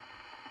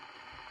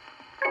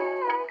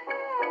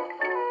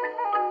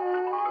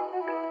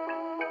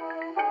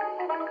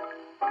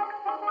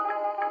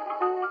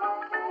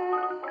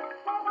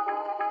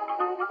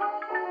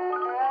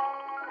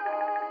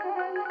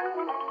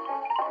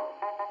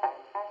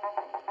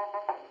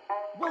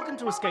Welcome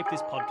to Escape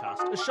This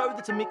Podcast, a show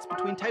that's a mix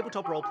between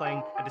tabletop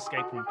role-playing and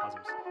escape room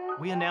puzzles.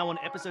 We are now on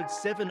episode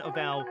 7 of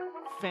our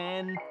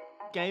fan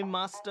Game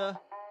Master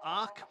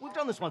arc. We've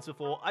done this once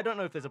before. I don't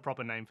know if there's a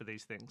proper name for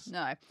these things.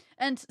 No.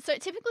 And so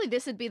typically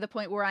this would be the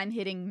point where I'm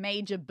hitting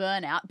major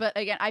burnout. But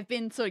again, I've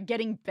been sort of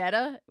getting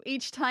better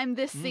each time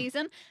this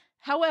season.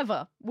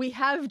 However, we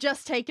have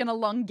just taken a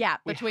long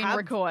gap between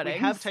recordings. We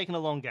have taken a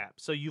long gap.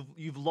 So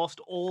you've lost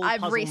all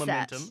I've puzzle reset.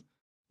 momentum.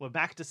 We're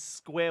back to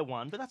square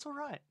one, but that's all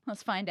right.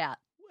 Let's find out.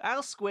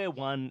 Our square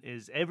one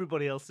is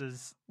everybody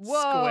else's Whoa,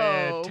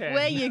 square 10.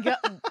 where you go?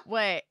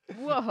 Wait,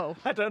 whoa.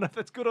 I don't know if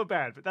that's good or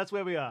bad, but that's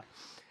where we are.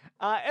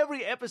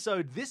 Every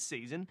episode this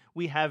season,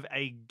 we have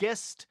a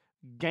guest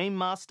game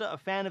master, a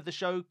fan of the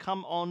show,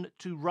 come on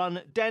to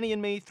run Danny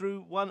and me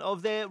through one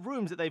of their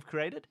rooms that they've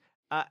created.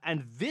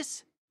 And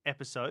this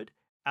episode,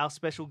 our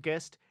special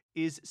guest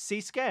is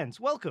C-Scans.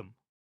 Welcome.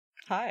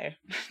 Hi.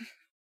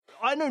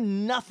 I know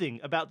nothing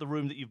about the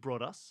room that you've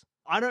brought us.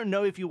 I don't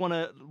know if you want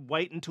to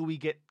wait until we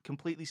get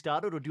completely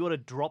started, or do you want to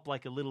drop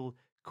like a little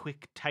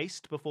quick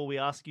taste before we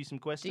ask you some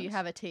questions? Do you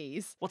have a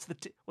tease? What's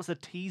the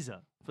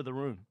teaser for the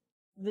room?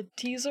 The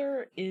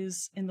teaser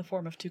is in the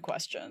form of 2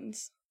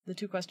 questions. The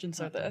 2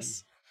 questions are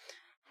this.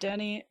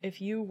 Danny,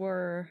 if you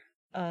were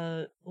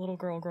a little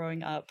girl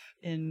growing up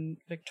in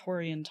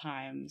Victorian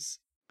times,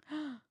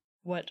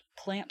 what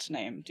plant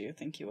name do you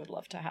think you would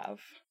love to have?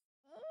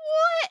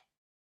 What?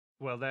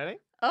 Well, Danny,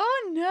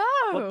 Oh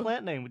no. what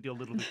plant name would your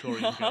little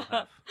Victorian girl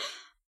have?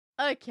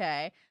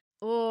 Okay.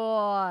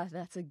 Oh,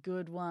 that's a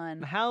good one.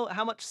 And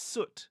how much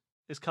soot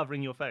is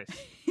covering your face?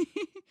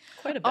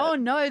 Quite a bit. Oh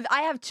no,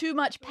 I have too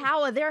much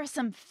power. There are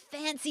some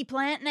fancy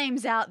plant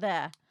names out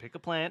there. Pick a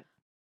plant.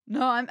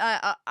 No, I'm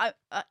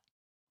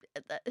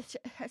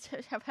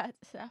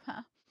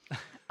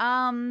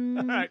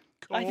All right,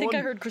 I think I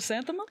corn. heard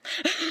chrysanthemum.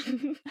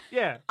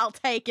 Yeah, I'll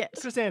take it.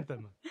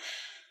 chrysanthemum.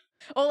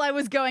 All I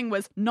was going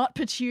was not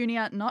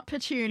petunia, not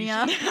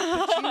petunia.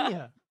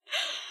 Petunia.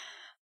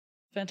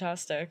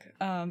 Fantastic.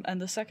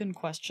 And the second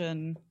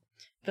question,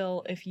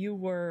 Bill, if you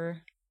were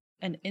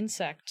an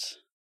insect,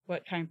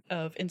 what kind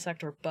of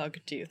insect or bug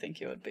do you think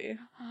you would be?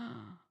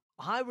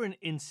 I were an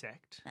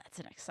insect. That's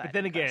an exciting But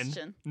then again,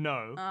 question.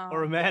 no. Oh,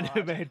 or a man who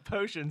God. made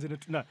potions in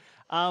it. No.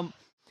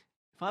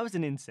 If I was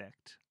an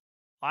insect,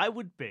 I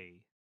would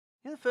be.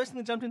 You know, the first thing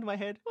that jumped into my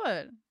head?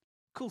 What?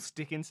 Cool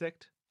stick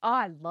insect. Oh,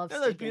 I love You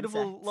know those stick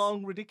beautiful, insects.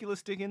 long, ridiculous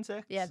stick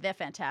insects? Yeah, they're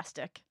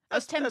fantastic. I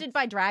was That's- tempted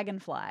by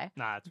dragonfly.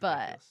 Nah, it's but-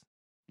 ridiculous.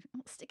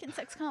 Stick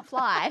insects can't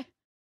fly.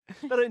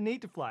 They don't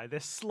need to fly. They're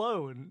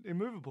slow and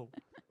immovable.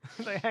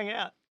 They hang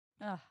out.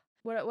 Ugh.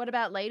 What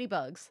about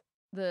ladybugs?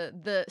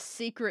 The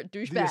secret The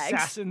douchebags.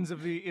 assassins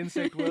of the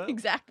insect world.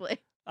 Exactly.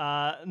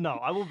 No,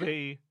 I will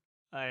be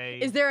a...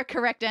 Is there a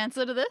correct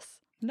answer to this?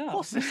 No. Of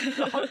course,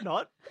 I hope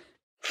not.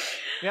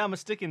 Yeah, I'm a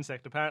stick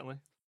insect, apparently.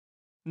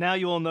 Now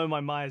you all know my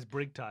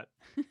Myers-Briggs type.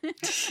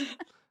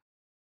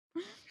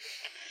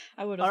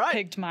 I would All have right.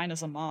 picked mine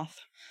as a moth.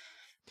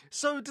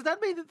 So does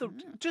that mean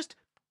that just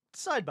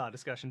sidebar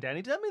discussion,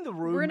 Danny? Does that mean the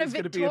room We're in a is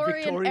going to be a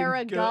Victorian Victorian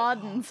era girl?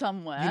 garden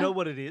somewhere. You know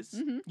what it is?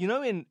 Mhm. You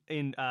know in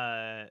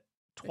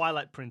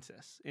Twilight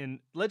Princess, in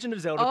Legend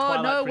of Zelda Oh,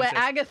 Twilight no, where Princess,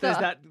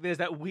 Agatha- there's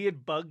that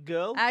weird bug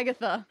girl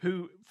Agatha.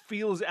 who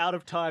feels out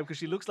of time because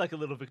she looks like a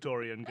little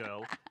Victorian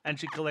girl and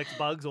she collects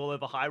bugs all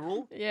over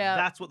Hyrule. Yeah.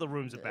 That's what the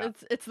room's about.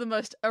 It's the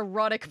most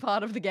erotic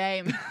part of the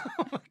game.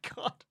 Oh my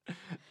god.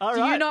 All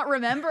Do right. you not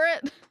remember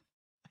it?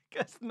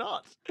 Guess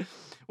not.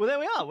 Well, there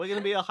we are. We're going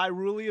to be a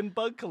Hyrulean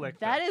bug collector.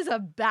 That is a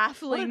What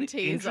baffling an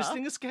teaser.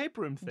 interesting escape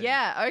room thing.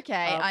 Yeah,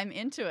 okay, Um, I'm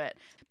into it.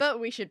 But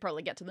we should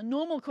probably get to the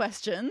normal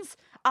questions.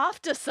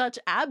 After such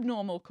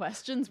abnormal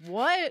questions,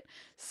 what?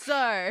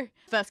 So,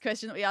 first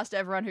question that we asked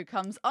everyone who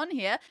comes on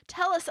here,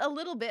 tell us a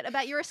little bit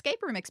about your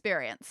escape room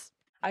experience.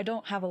 I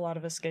don't have a lot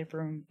of escape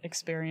room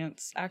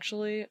experience,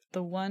 actually.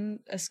 The one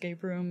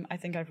escape room I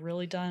think I've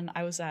really done,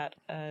 I was at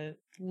a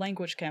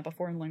language camp, a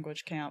foreign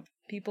language camp.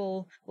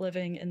 People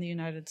living in the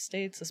United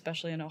States,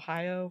 especially in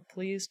Ohio,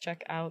 please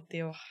check out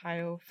the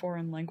Ohio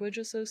Foreign Language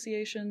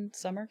Association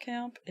summer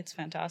camp. It's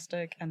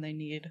fantastic, and they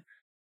need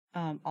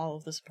all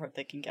of the support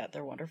they can get.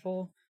 They're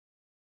wonderful.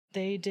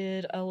 They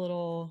did a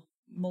little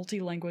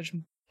multi-language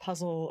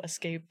puzzle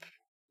escape.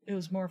 It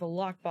was more of a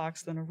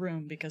lockbox than a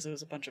room because it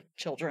was a bunch of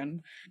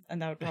children,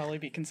 and that would probably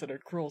be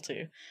considered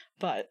cruelty.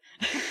 But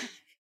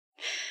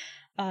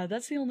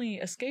that's the only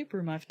escape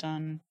room I've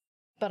done.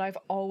 But I've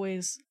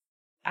always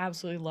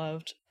absolutely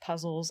loved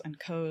puzzles and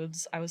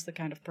codes. I was the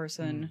kind of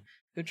person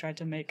who tried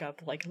to make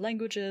up like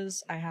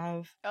languages. I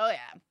have Oh,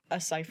 yeah. a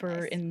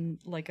cipher Nice. in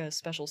like a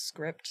special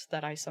script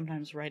that I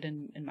sometimes write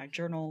in my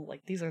journal.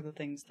 Like these are the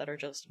things that are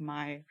just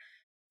my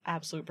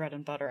absolute bread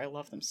and butter. I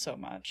love them so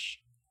much.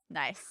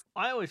 Nice.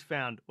 I always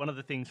found one of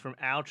the things from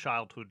our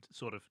childhood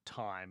sort of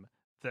time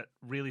that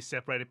really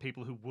separated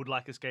people who would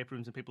like escape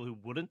rooms and people who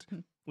wouldn't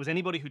was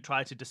anybody who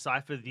tried to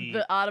decipher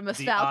the Artemis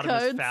the Fowl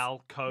Artemis codes.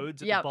 Fowl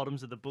codes at Yep. the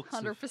bottoms of the books.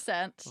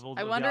 100%. of all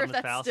I the wonder if Artemis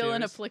that's Fowl still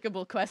an series.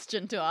 applicable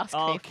question to ask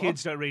Oh, people.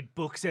 kids don't read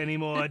books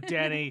anymore,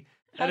 Danny.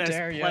 How They just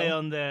dare play you.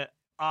 on their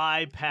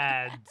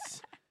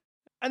iPads.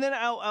 And then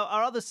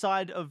our other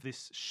side of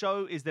this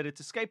show is that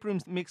it's escape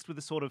rooms mixed with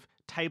a sort of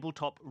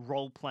tabletop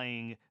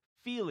role-playing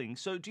feeling.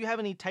 So do you have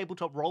any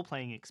tabletop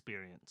role-playing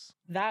experience?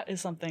 That is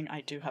something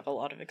I do have a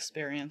lot of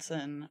experience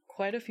in.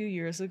 Quite a few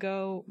years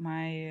ago,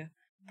 my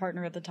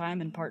partner at the time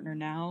and partner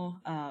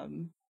now,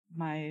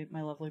 my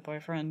lovely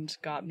boyfriend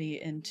got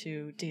me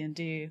into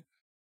D&D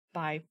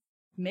by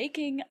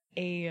making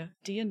a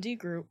D&D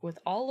group with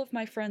all of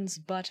my friends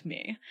but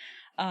me,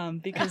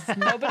 because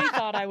nobody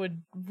thought I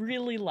would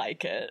really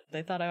like it.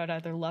 They thought I would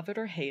either love it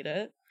or hate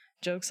it.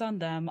 Joke's on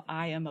them,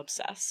 I am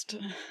obsessed.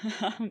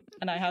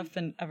 And I have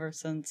been ever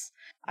since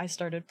I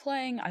started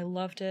playing. I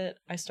loved it.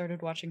 I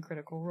started watching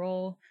Critical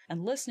Role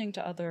and listening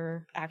to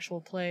other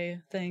actual play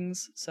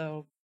things,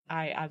 so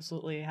I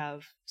absolutely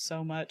have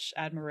so much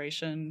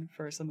admiration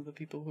for some of the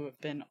people who have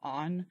been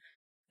on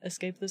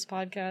Escape This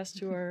Podcast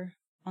who are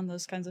on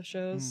those kinds of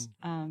shows.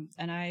 And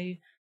I,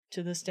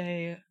 to this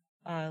day,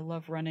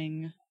 love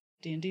running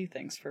D&D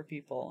things for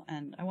people,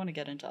 and I want to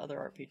get into other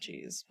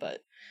RPGs, but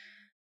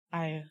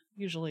I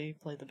usually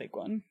play the big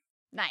one.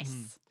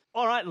 Nice.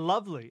 All right,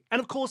 lovely. And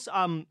of course,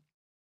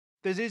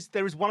 there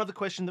is one other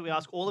question that we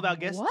ask all of our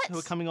guests who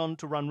are coming on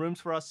to run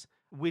rooms for us,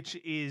 which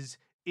is,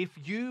 if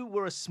you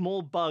were a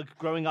small bug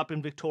growing up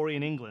in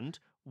Victorian England,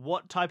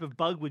 what type of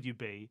bug would you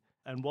be,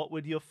 and what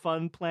would your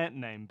fun plant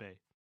name be?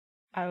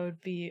 I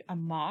would be a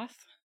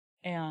moth,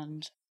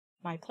 and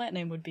my plant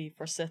name would be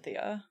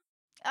Forsythia.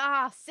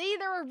 Ah, see,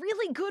 there are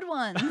really good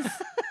ones.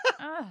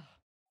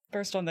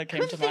 First one that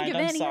came Couldn't to think mind, of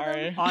I'm any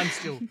of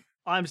sorry.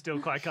 I'm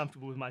still quite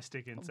comfortable with my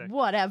stick insect.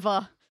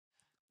 Whatever.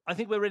 I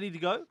think we're ready to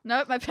go.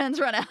 Nope, my pen's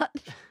run out.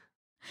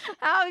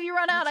 How have you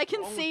run out? I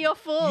can see you're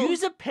full.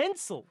 Use a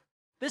pencil.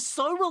 They're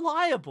so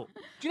reliable.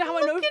 Do you know how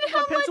I know Look at if my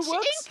how pencil much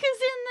works? ink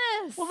is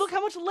in this. Well, look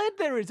how much lead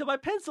there is in my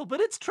pencil, but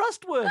it's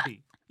trustworthy.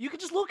 You can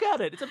just look at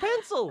it. It's a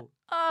pencil.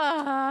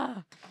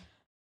 Ah.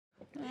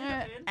 Does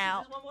Ow.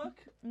 this one work?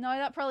 No,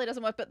 that probably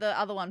doesn't work, but the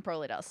other one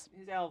probably does.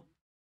 Here's our...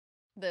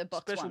 The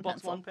box Special one box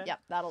pencil. one pen? Yep,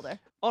 that'll do.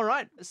 All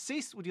right,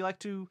 Cease, would you like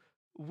to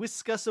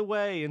whisk us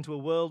away into a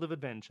world of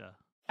adventure?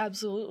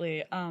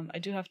 Absolutely. I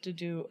do have to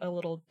do a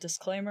little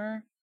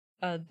disclaimer.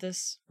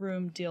 This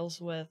room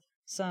deals with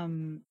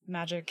some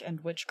magic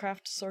and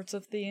witchcraft sorts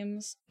of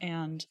themes,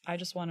 and I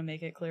just want to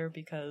make it clear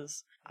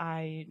because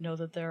I know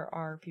that there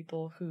are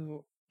people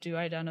who do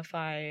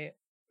identify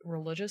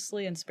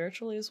religiously and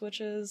spiritually as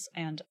witches,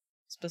 and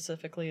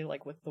specifically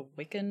like with the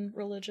Wiccan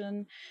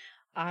religion.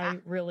 I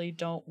really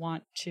don't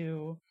want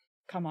to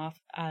come off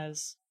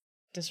as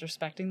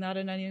disrespecting that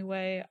in any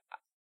way.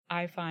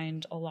 I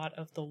find a lot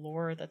of the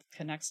lore that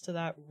connects to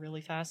that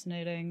really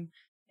fascinating,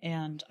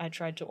 and I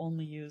tried to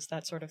only use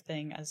that sort of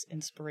thing as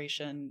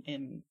inspiration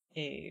in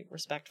a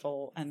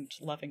respectful and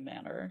loving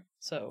manner.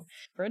 So,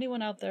 for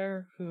anyone out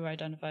there who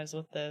identifies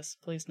with this,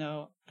 please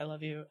know I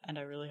love you, and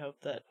I really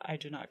hope that I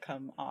do not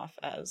come off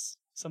as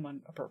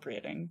someone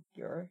appropriating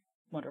your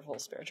wonderful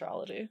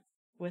spirituality.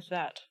 With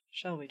that,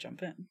 shall we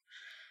jump in?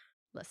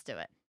 Let's do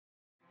it.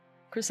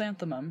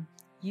 Chrysanthemum,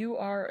 you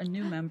are a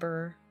new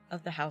member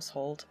of the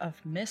household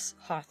of Miss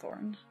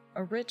Hawthorne,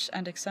 a rich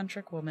and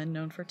eccentric woman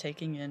known for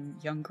taking in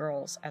young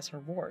girls as her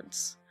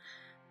wards.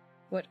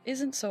 What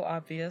isn't so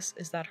obvious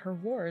is that her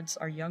wards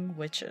are young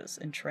witches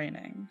in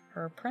training,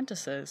 her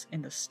apprentices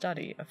in the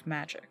study of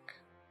magic.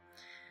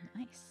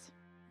 Nice.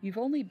 You've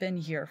only been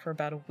here for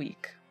about a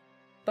week,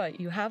 but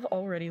you have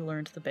already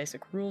learned the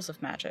basic rules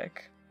of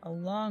magic,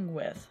 along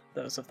with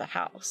those of the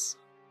house.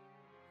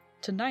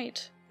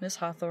 Tonight, Miss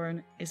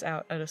Hawthorne is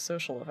out at a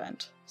social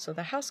event, so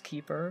the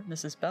housekeeper,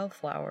 Mrs.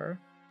 Bellflower,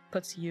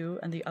 puts you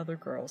and the other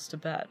girls to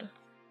bed.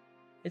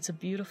 It's a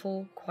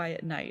beautiful,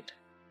 quiet night,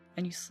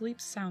 and you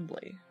sleep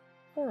soundly,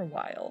 for a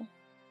while,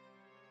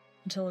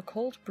 until a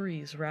cold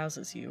breeze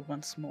rouses you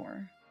once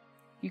more.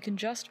 You can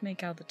just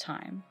make out the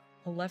time,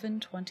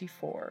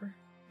 11:24,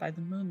 by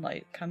the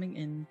moonlight coming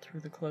in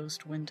through the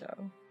closed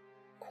window.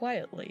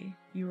 Quietly,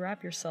 you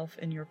wrap yourself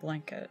in your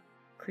blanket,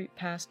 creep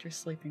past your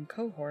sleeping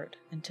cohort,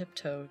 and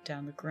tiptoe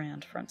down the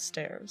grand front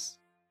stairs.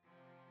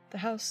 The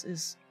house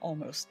is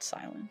almost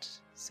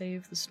silent,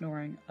 save the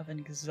snoring of an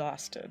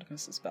exhausted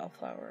Mrs.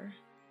 Bellflower,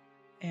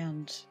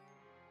 and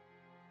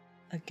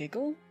a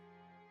giggle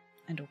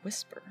and a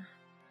whisper.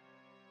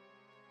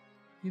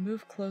 You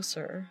move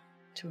closer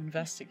to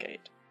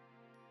investigate.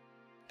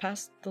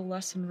 Past the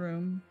lesson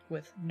room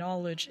with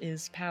 "Knowledge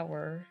is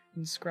Power"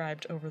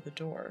 inscribed over the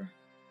door,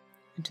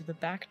 into the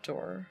back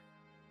door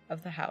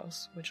of the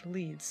house which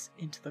leads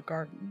into the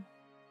garden.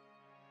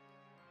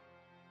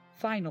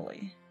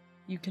 Finally,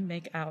 you can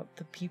make out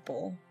the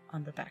people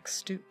on the back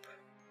stoop.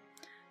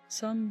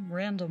 Some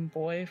random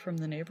boy from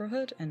the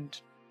neighborhood and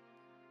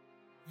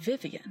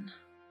Vivian,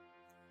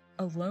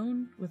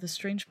 alone with a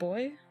strange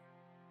boy,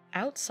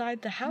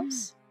 outside the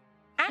house,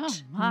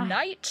 at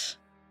night.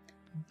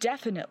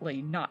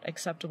 Definitely not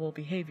acceptable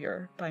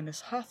behavior by Miss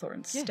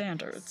Hawthorne's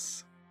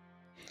standards.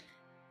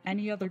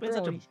 Any other Been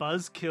girl... such a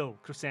buzzkill,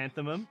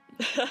 Chrysanthemum.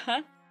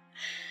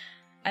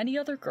 Any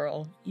other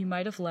girl you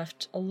might have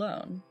left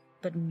alone,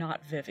 but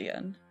not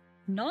Vivian.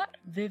 Not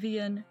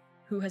Vivian,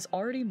 who has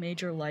already made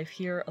your life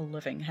here a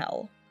living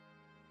hell.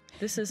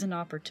 This is an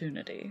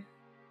opportunity.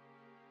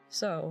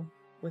 So,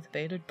 with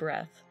bated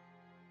breath,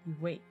 you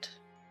wait.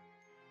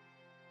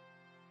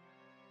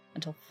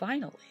 Until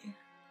finally,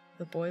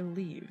 the boy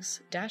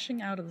leaves,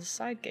 dashing out of the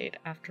side gate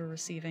after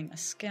receiving a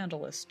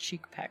scandalous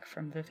cheek peck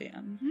from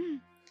Vivian.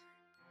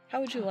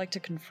 How would you like to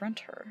confront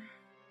her?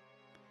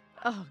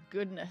 Oh,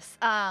 goodness.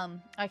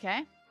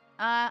 Okay.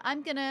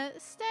 I'm gonna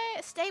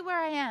stay where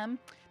I am,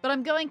 but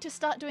I'm going to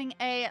start doing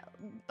a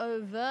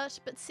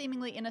overt but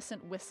seemingly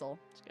innocent whistle.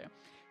 Let's go.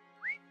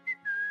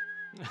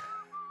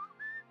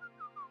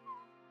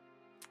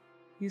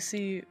 You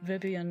see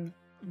Vivian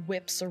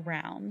whips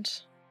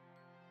around,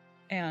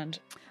 and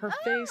her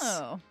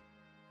face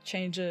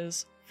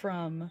changes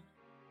from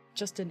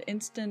just an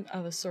instant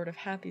of a sort of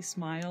happy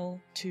smile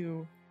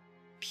to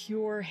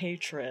pure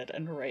hatred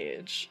and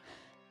rage.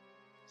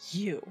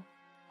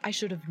 I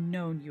should have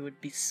known you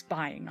would be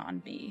spying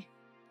on me.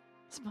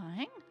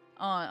 Spying?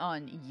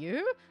 On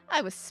you?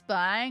 I was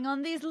spying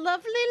on these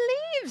lovely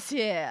leaves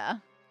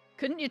here.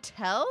 Couldn't you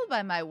tell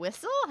by my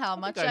whistle how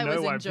much I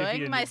was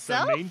enjoying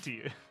myself? So mean to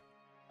you.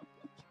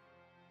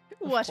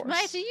 What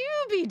might you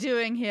be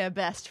doing here,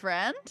 best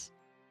friend?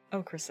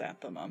 Oh,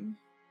 Chrysanthemum,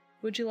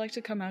 would you like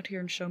to come out here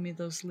and show me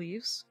those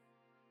leaves?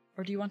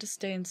 Or do you want to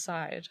stay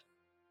inside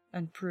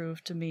and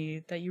prove to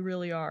me that you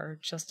really are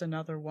just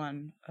another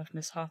one of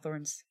Miss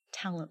Hawthorne's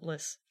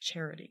talentless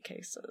charity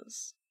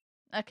cases?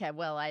 Okay,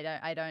 well,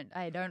 I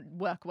don't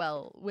work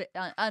well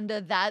under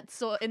that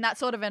in that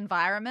sort of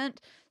environment,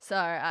 so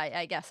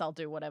I guess I'll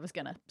do whatever's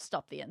gonna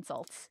stop the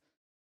insults.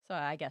 So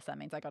I guess that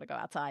means I gotta go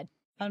outside.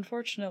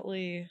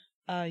 Unfortunately,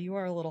 you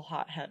are a little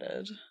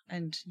hot-headed,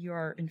 and you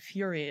are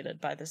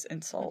infuriated by this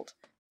insult.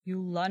 You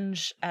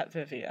lunge at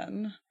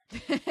Vivian,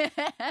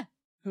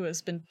 who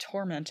has been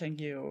tormenting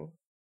you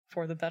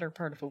for the better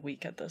part of a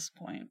week at this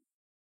point.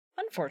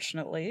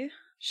 Unfortunately,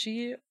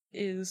 she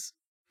is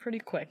pretty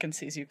quick and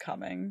sees you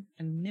coming,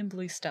 and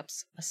nimbly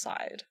steps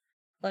aside,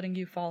 letting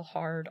you fall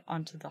hard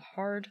onto the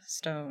hard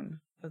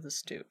stone of the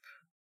stoop.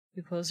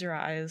 You close your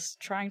eyes,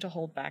 trying to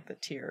hold back the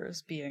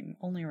tears, being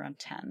only around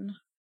 10.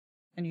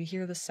 And you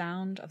hear the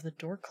sound of the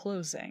door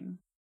closing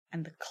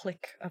and the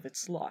click of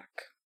its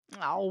lock.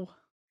 Ow.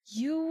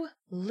 You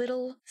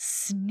little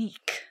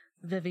sneak,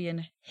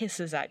 Vivian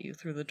hisses at you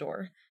through the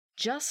door.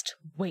 Just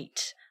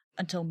wait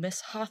until Miss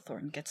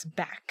Hawthorne gets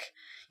back.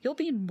 You'll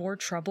be in more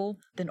trouble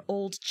than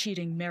old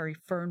cheating Mary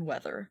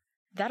Fernweather.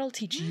 That'll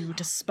teach you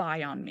to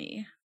spy on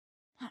me.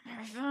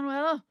 Mary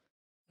Fernweather?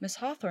 Miss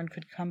Hawthorne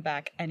could come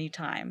back any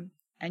time.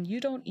 And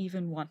you don't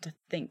even want to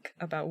think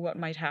about what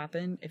might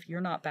happen if you're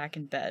not back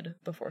in bed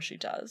before she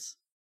does.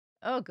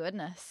 Oh,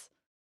 goodness.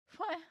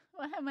 Why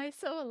am I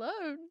so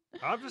alone?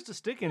 I'm just a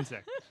stick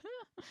insect.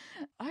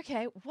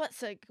 Okay,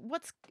 what's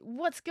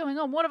going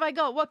on? What have I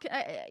got?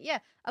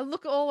 I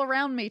look all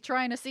around me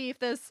trying to see if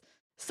there's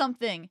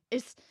something.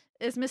 Is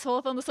Miss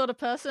Hawthorne the sort of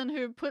person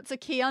who puts a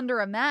key under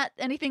a mat?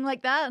 Anything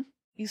like that?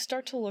 You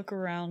start to look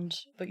around,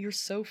 but you're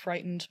so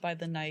frightened by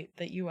the night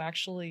that you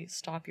actually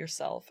stop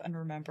yourself and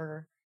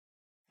remember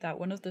that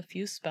one of the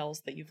few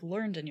spells that you've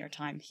learned in your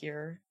time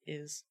here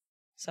is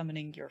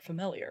summoning your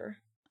familiar.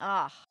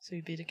 Ah. So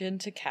you begin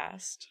to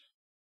cast.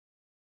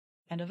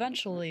 And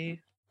eventually,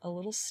 a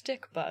little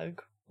stick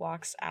bug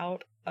walks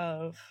out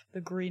of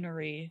the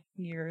greenery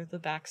near the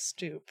back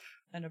stoop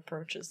and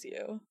approaches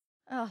you.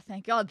 Oh,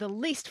 thank God, the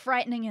least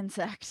frightening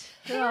insect.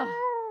 Hello!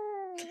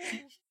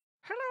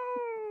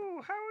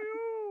 Hello! How are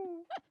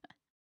you?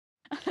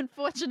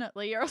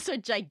 Unfortunately, you're also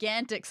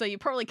gigantic, so you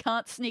probably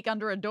can't sneak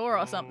under a door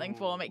or something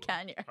for me,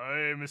 can you?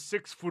 I am a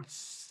 6-foot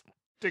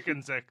stick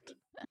insect.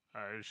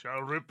 I shall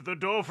rip the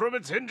door from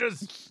its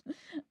hinges.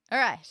 All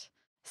right.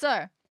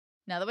 So,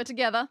 now that we're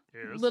together,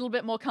 Yes. a little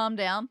bit more calm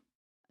down.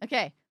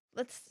 Okay,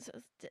 let's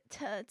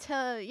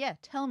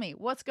tell me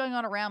what's going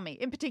on around me.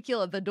 In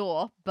particular, the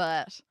door,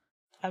 but...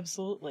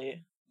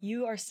 Absolutely.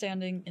 You are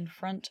standing in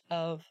front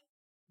of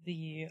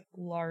the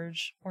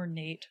large,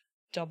 ornate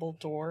double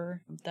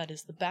door that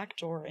is the back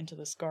door into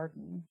this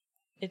garden.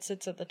 It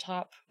sits at the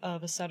top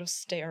of a set of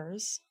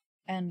stairs,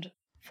 and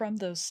from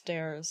those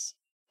stairs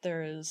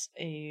there is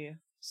a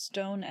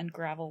stone and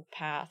gravel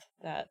path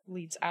that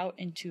leads out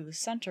into the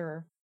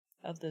center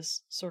of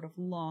this sort of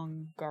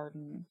long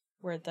garden,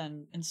 where it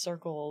then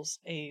encircles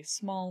a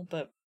small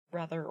but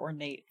rather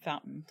ornate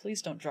fountain.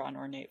 Please don't draw an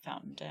ornate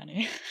fountain,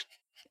 Danny.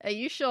 Are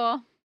you sure?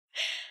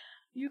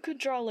 You could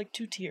draw like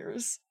 2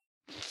 tiers.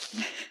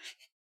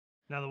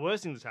 Now, the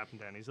worst thing that's happened,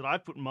 Danny, is that I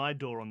put my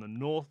door on the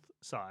north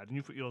side and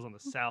you put yours on the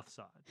south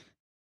side.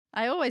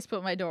 I always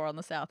put my door on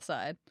the south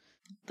side.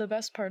 The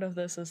best part of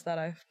this is that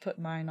I've put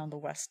mine on the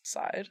west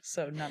side,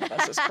 so none of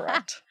us is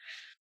correct.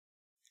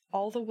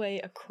 All the way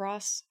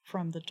across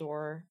from the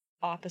door,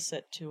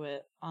 opposite to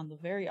it, on the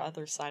very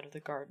other side of the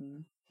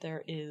garden,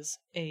 there is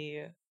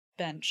a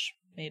bench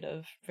made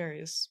of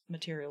various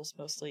materials,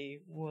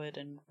 mostly wood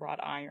and wrought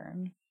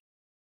iron.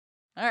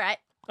 All right.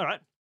 All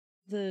right.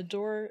 The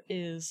door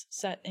is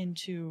set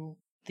into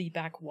the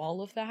back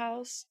wall of the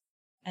house,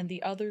 and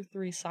the other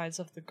 3 sides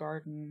of the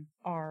garden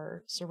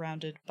are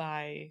surrounded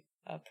by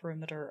a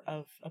perimeter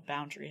of a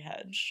boundary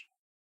hedge.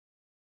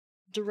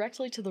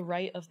 Directly to the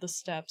right of the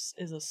steps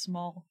is a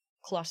small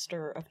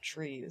cluster of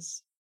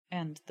trees,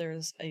 and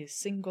there's a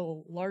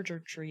single larger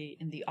tree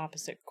in the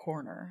opposite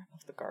corner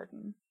of the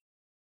garden.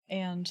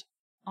 And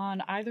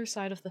on either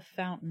side of the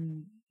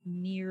fountain,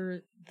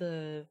 near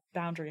the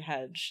boundary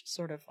hedge,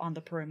 sort of on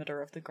the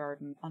perimeter of the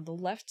garden, on the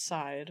left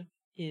side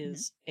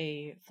is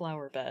a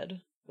flower bed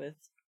with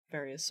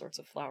various sorts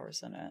of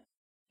flowers in it.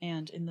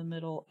 And in the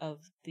middle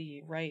of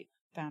the right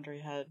boundary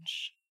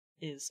hedge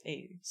is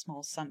a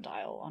small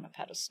sundial on a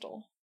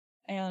pedestal.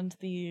 And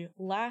the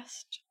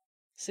last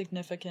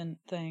significant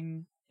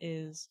thing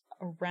is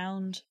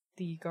around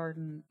the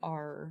garden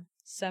are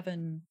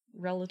 7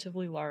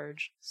 relatively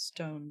large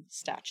stone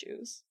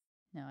statues.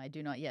 Now, I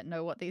do not yet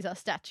know what these are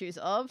statues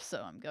of,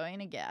 so I'm going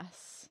to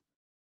guess.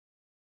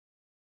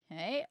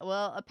 Okay,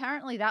 well,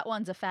 apparently that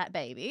one's a fat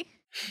baby.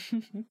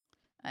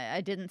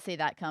 I didn't see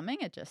that coming.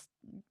 It just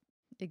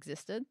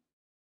existed.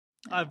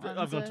 I've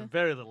gone to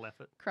very little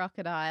effort.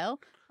 Crocodile.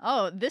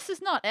 Oh, this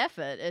is not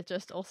effort. It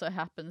just also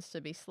happens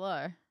to be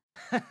slow.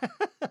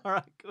 All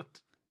right, good.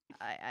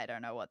 I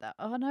don't know what that...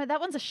 Oh, no, that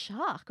one's a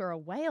shark or a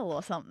whale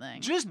or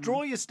something. Just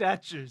draw your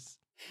statues.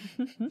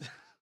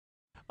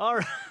 All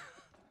right.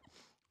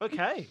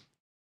 Okay.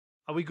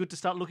 Are we good to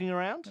start looking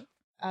around?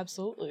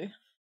 Absolutely.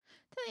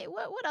 Tell you,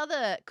 what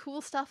other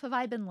cool stuff have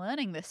I been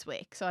learning this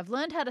week? So I've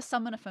learned how to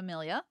summon a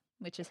familiar,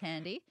 which is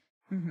handy.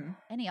 Mm-hmm.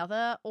 Any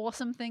other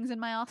awesome things in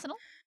my arsenal?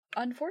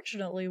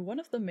 Unfortunately, one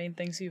of the main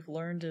things you've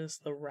learned is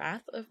the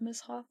wrath of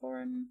Miss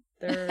Hawthorne.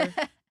 There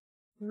are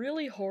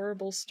really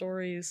horrible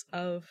stories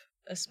of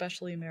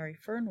especially Mary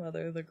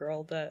Fernweather, the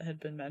girl that had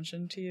been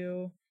mentioned to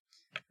you,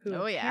 who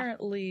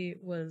apparently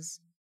was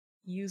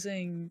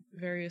using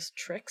various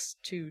tricks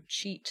to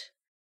cheat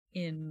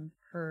in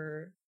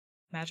her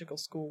magical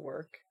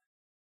schoolwork.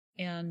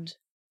 And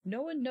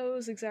no one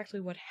knows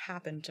exactly what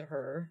happened to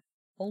her,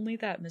 only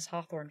that Miss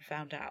Hawthorne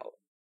found out,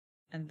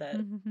 and that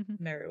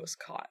Mary was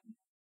caught.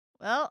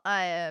 Well,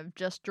 I am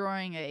just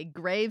drawing a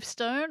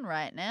gravestone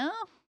right now.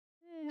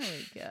 There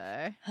we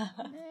go.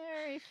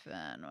 Mary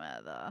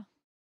Fernweather.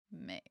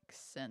 Makes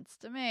sense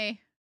to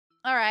me.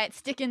 All right,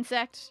 stick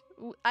insect.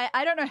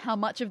 I don't know how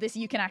much of this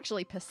you can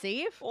actually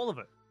perceive. All of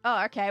it.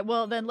 Oh, okay.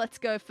 Well, then let's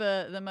go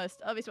for the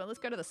most obvious one. Let's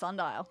go to the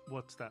sundial.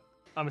 What's that?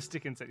 I'm a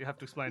stick insect. You have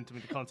to explain to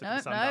me the concept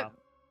of sundial. Nope.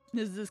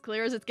 This is as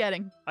clear as it's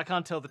getting. I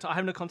can't tell the time. I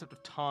have no concept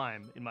of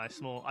time in my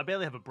small... I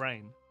barely have a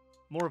brain.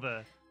 More of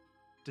a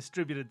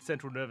distributed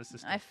central nervous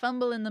system. I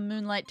fumble in the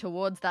moonlight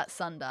towards that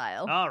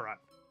sundial. All right.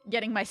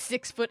 Getting my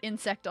 6-foot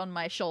insect on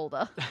my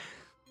shoulder.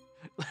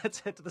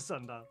 Let's head to the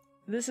sundial.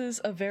 This is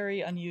a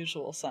very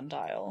unusual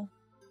sundial.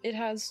 It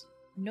has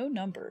no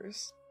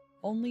numbers,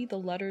 only the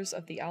letters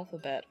of the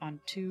alphabet on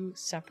 2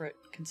 separate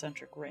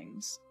concentric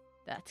rings.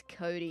 That's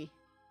Cody.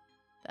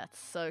 That's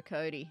so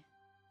Cody.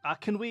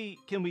 Can we,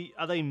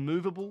 are they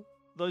movable,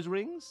 those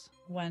rings?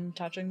 When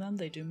touching them,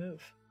 they do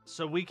move.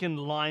 So we can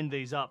line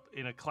these up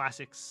in a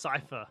classic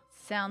cipher.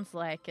 Sounds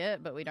like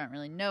it, but we don't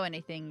really know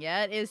anything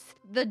yet. Is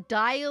the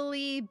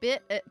dial-y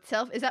bit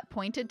itself, is that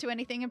pointed to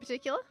anything in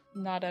particular?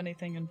 Not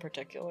anything in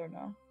particular,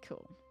 no.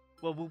 Cool.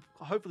 Well, we'll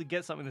hopefully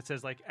get something that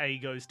says, like, A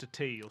goes to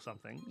T or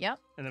something. Yep.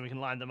 And then we can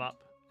line them up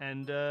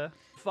and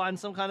find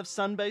some kind of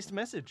sun-based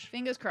message.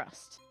 Fingers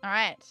crossed. All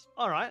right.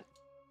 All right.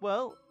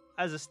 Well,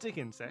 as a stick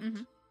insect,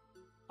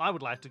 I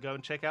would like to go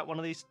and check out one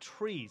of these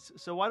trees.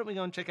 So why don't we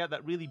go and check out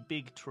that really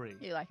big tree?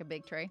 You like a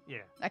big tree?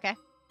 Yeah. Okay.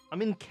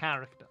 I'm in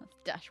character. Let's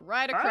dash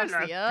right across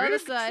the other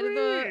side of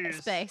the trees.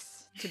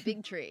 space to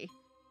big tree.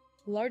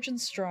 Large and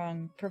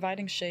strong,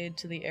 providing shade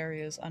to the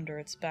areas under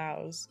its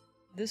boughs,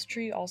 this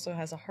tree also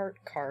has a heart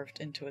carved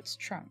into its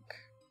trunk.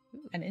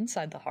 Ooh. And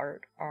inside the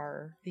heart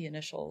are the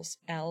initials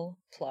L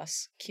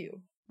plus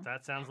Q.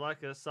 That sounds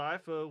like a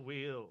cipher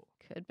wheel.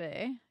 Could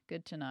be.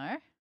 Good to know.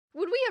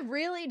 Would we have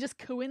really just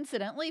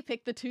coincidentally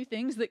picked the 2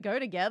 things that go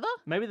together?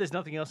 Maybe there's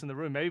nothing else in the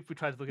room. Maybe if we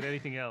tried to look at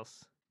anything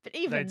else, But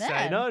even they'd then,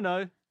 say,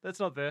 no, that's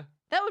not there.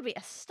 that would be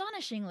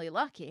astonishingly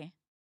lucky.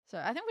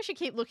 So I think we should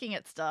keep looking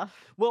at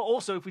stuff. Well,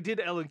 also, if we did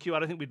L and Q, I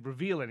don't think we'd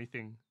revel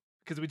anything.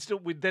 Because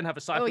we'd then have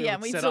a cipher Oh, yeah,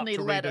 that's we'd set still up need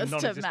to read a letters to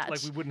non-existent, match.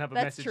 like we wouldn't have a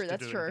That's message true, to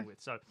that's do true. anything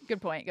with. So,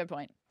 Good point, good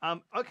point.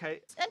 okay.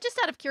 And just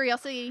out of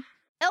curiosity,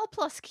 L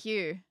plus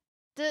Q,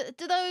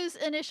 do those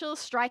initials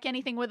strike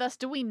anything with us?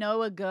 Do we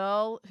know a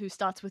girl who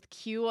starts with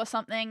Q or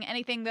something?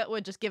 Anything that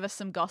would just give us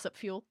some gossip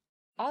fuel?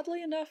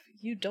 Oddly enough,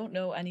 you don't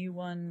know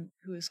anyone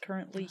who is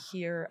currently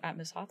here at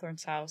Miss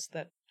Hawthorne's house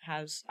that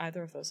has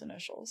either of those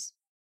initials.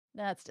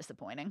 That's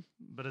disappointing.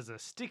 But as a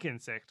stick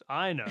insect,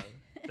 I know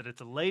that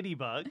it's a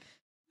ladybug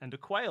and a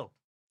quail.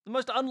 The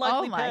most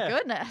unlikely Oh my pair.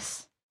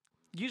 goodness.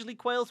 Usually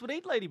quails would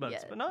eat ladybugs,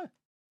 Yeah. but no.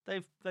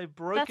 They've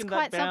broken that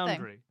quite something.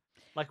 boundary.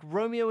 Like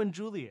Romeo and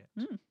Juliet.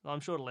 Mm.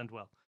 I'm sure it'll end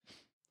well.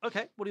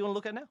 Okay, what do you want to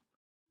look at now?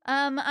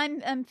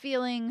 I'm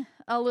feeling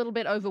a little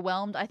bit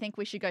overwhelmed. I think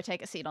we should go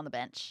take a seat on the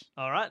bench.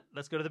 All right,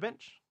 let's go to the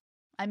bench.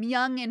 I'm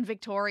young in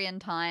Victorian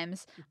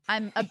times.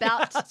 I'm I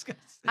about was gonna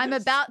say- I'm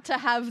about to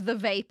have the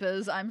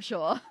vapors, I'm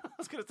sure. I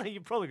was going to say,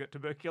 you've probably got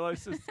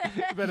tuberculosis.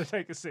 You better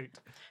take a seat.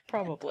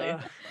 Probably.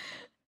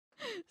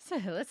 So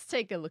let's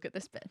take a look at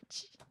this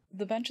bench.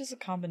 The bench is a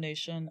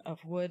combination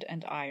of wood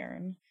and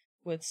iron,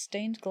 with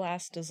stained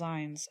glass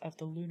designs of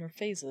the lunar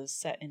phases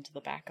set into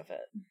the back of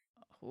it.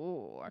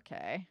 Oh,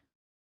 okay.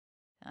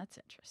 That's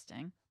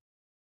interesting.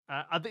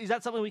 Is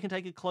that something we can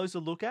take a closer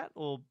look at,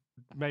 or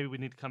maybe we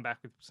need to come back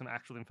with some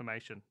actual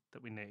information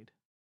that we need?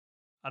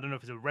 I don't know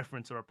if it's a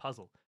reference or a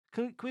puzzle.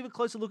 Can we have a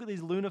closer look at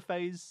these lunar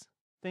phase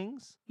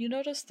things? You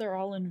notice they're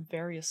all in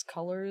various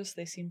colors.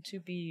 They seem to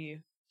be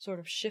sort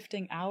of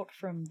shifting out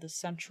from the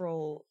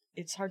central.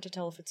 It's hard to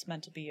tell if it's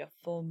meant to be a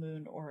full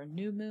moon or a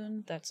new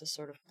moon. That's a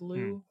sort of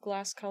blue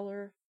glass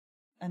color.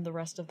 And the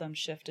rest of them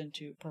shift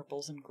into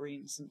purples and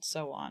greens and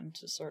so on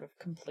to sort of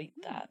complete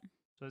that.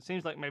 So it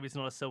seems like maybe it's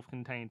not a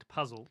self-contained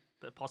puzzle,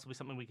 but possibly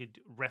something we could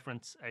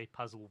reference a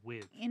puzzle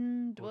with.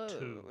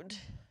 Indeed.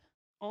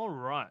 All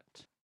right.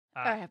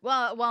 Alright,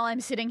 well, while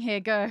I'm sitting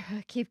here,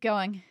 keep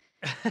going.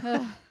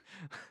 Ugh.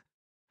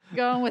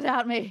 Going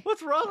without me.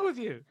 What's wrong with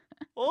you?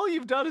 All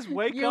you've done is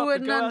wake You up and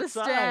wouldn't go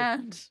outside.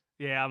 understand.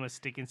 Yeah, I'm a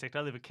stick insect.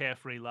 I live a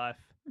carefree life.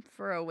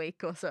 For a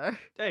week or so.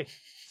 Hey,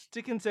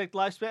 stick insect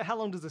lifespan. How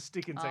long does a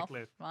stick insect I'll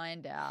live?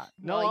 find out.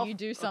 No, While I'll- you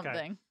do okay.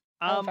 something.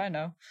 If I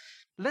know.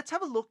 Let's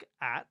have a look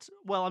at.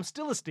 Well, I'm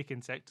still a stick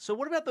insect. So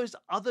what about those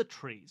other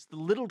trees, the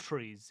little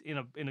trees in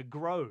a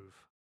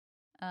grove?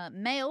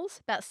 Males,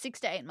 about 6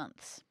 to 8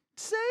 months.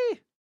 See,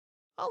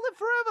 I'll live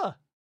forever.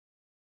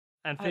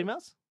 And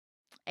females?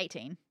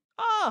 18.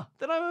 Ah,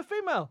 then I'm a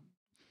female.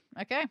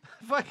 Okay.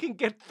 If I can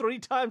get 3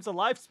 times the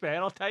lifespan,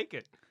 I'll take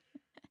it.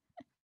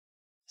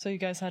 So you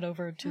guys head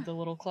over to the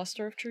little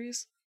cluster of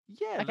trees?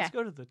 Yeah, Okay. let's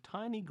go to the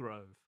tiny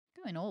grove.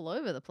 Going all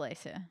over the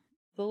place here.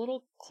 The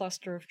little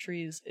cluster of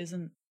trees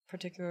isn't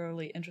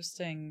particularly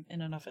interesting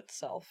in and of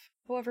itself.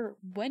 However,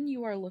 when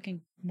you are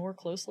looking more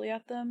closely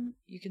at them,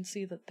 you can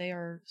see that they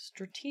are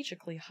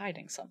strategically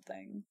hiding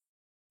something.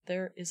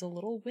 There is a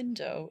little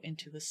window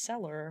into the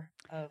cellar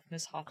of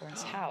Miss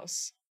Hawthorne's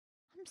house.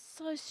 I'm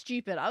so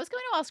stupid. I was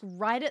going to ask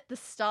right at the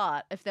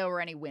start if there were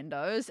any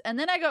windows, and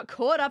then I got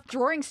caught up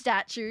drawing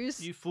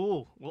statues. You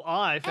fool. Well,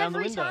 I found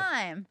every the window.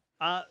 time.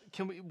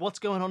 What's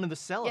going on in the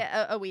cellar?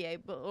 Yeah, are we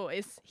able, or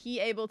is he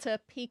able to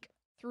peek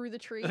through the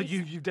trees?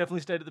 You've definitely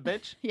stayed at the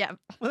bench? Yeah.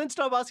 Well, then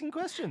stop asking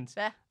questions.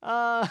 Fair.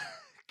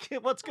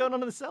 What's going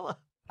on in the cellar?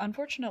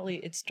 Unfortunately,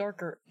 it's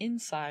darker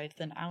inside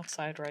than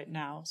outside right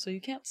now, so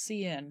you can't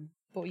see in.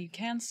 But what you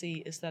can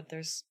see is that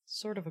there's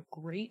sort of a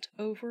grate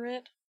over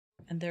it,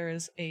 and there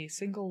is a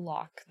single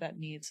lock that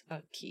needs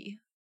a key.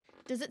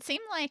 Does it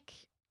seem like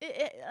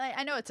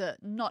I know it's a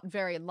not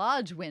very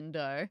large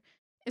window.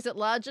 Is it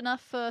large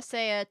enough for,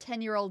 say, a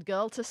 10-year-old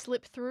girl to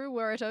slip through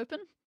were it open?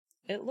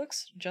 It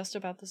looks just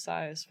about the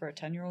size for a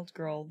 10-year-old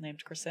girl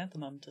named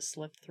Chrysanthemum to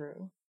slip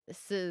through.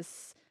 This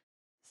is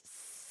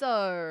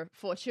so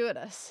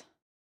fortuitous.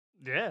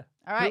 Yeah.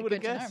 All right, Who would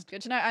good have to know. guessed?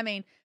 Good to know. I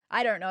mean,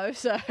 I don't know,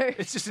 so.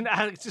 It's just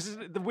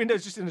the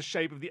window's just in the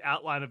shape of the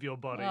outline of your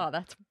body. Oh,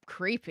 that's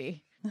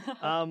creepy.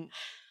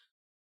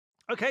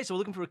 Okay, so we're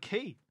looking for a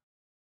key.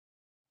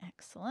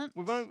 Excellent.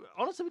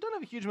 Honestly, we don't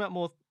have a huge amount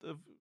more of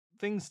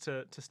things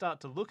to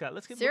start to look at.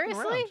 Let's get looking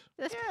Seriously? around.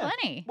 There's Yeah.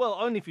 plenty. Well,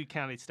 only if you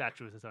count each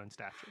statue as its own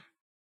statue.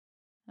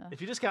 Oh.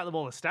 If you just count them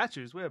all as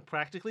statues, we're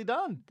practically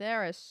done.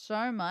 There is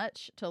so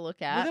much to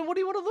look Well, at. then what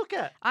do you want to look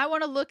at? I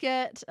want to look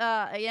at,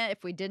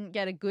 if we didn't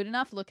get a good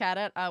enough look at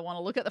it, I want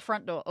to look at the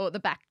front door, or the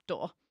back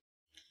door.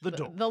 The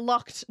door. The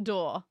locked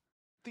door.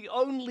 The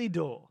only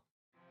door.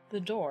 The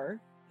door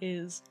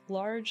is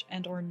large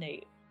and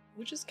ornate,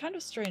 which is kind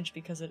of strange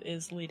because it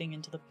is leading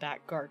into the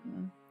back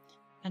garden.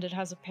 And it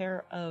has a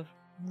pair of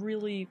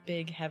really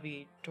big,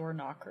 heavy door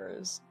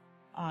knockers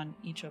on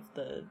each of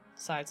the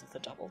sides of the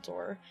double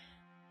door.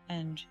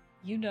 And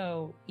you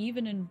know,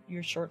 even in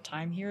your short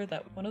time here,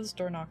 that one of those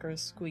door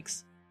knockers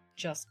squeaks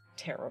just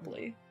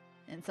terribly.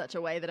 In such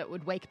a way that it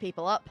would wake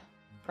people up.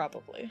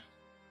 Probably.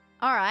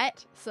 All right,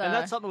 so. And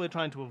that's something we're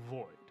trying to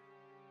avoid.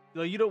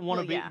 Like, you don't want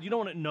to Well, be. yeah. You don't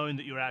want it known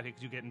that you're out here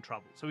because you get in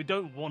trouble. So we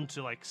don't want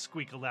to like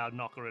squeak a loud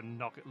knocker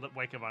and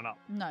wake everyone up,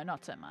 No,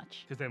 not so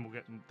much. because then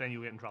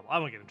you'll get in trouble. I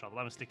won't get in trouble.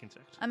 I'm a stick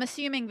insect. I'm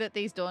assuming that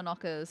these door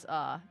knockers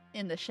are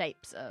in the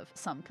shapes of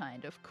some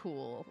kind of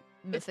cool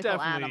It's mythical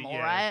definitely, animal,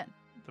 yeah. right?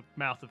 The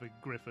mouth of a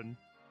griffin.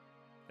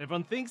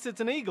 Everyone thinks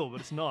it's an eagle, but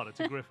it's not. It's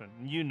a griffin.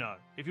 And you know.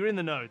 If you're in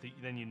the know,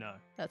 then you know.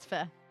 That's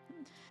fair.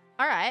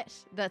 All right,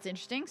 that's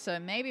interesting. So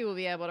maybe we'll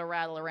be able to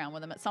rattle around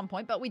with them at some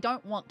point, but we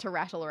don't want to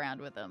rattle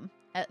around with them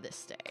at this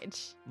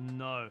stage.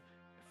 No. It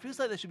feels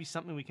like there should be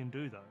something we can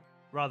do, though,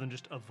 rather than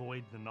just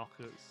avoid the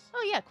knockers.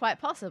 Oh yeah, quite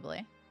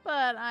possibly.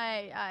 But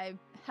I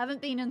haven't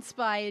been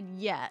inspired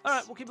yet. All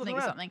right, we'll keep to looking think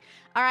of around. something.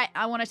 All right,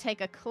 I want to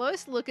take a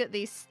close look at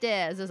these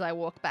stairs as I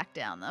walk back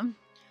down them.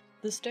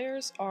 The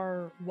stairs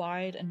are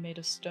wide and made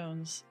of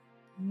stones,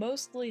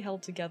 mostly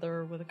held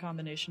together with a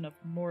combination of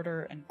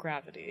mortar and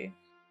gravity.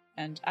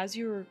 And as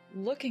you're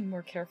looking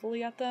more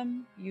carefully at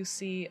them, you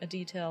see a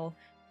detail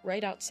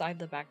right outside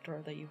the back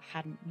door that you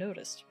hadn't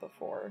noticed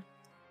before.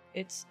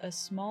 It's a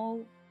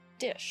small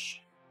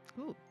dish.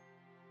 Ooh,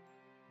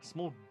 A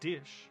small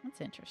dish.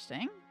 that's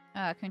interesting.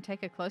 Can we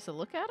take a closer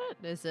look at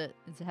it? Does it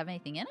have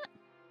anything in it?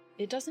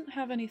 It doesn't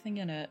have anything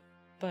in it,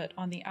 but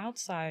on the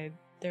outside,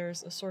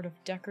 there's a sort of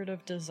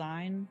decorative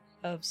design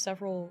of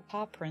several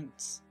paw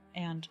prints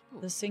and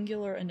the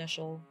singular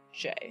initial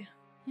J.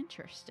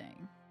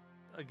 Interesting.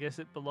 I guess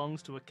it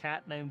belongs to a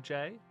cat named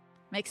Jay.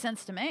 Makes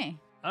sense to me.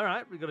 All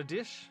right, we got a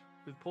dish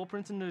with paw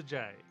prints and a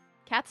J.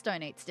 Cats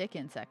don't eat stick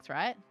insects,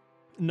 right?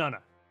 No.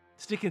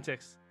 Stick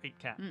insects eat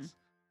cats.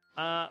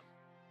 All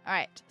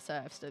right,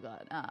 so I've still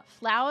got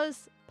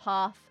flowers,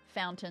 path,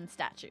 fountain,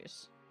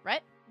 statues,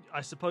 right?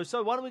 I suppose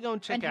so. Why don't we go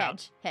and check and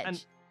out?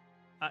 hedge.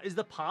 And is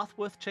the path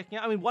worth checking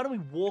out? I mean, why don't we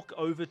walk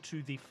over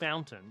to the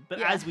fountain? But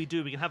Yeah. as we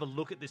do, we can have a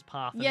look at this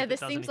path. And Yeah, if it this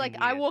does seems anything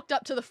like I weird. walked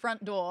up to the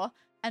front door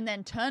and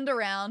then turned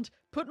around,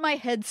 put my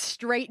head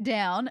straight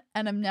down,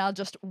 and am now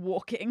just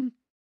walking.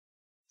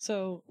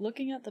 So,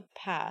 looking at the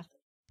path,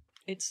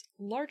 it's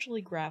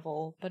largely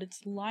gravel, but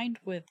it's lined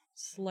with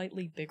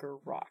slightly bigger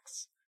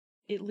rocks.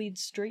 It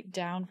leads straight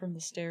down from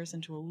the stairs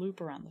into a loop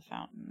around the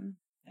fountain,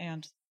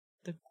 and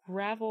the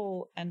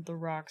gravel and the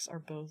rocks are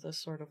both a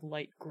sort of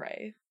light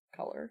gray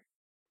color.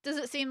 Does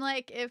it seem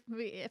like if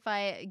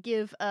I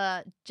give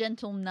a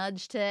gentle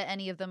nudge to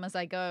any of them as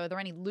I go, are there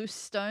any loose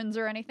stones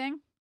or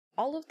anything?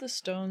 All of the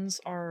stones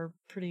are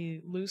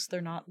pretty loose, they're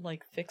not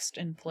like fixed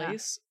in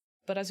place,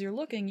 but as you're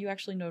looking, you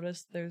actually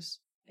notice there's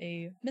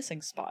a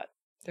missing spot.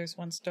 There's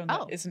one stone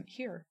that Oh. isn't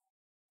here.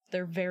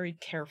 They're very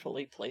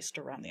carefully placed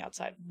around the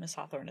outside. Miss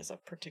Hawthorne is a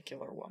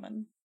particular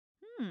woman.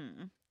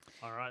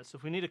 All right, so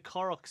if we need a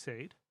Korok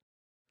seed,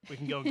 we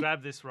can go and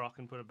grab this rock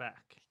and put it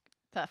back.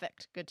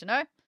 Perfect. Good to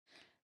know.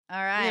 All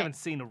right. We haven't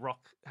seen a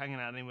rock hanging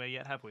out anywhere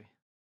yet, have we?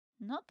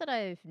 Not that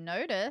I've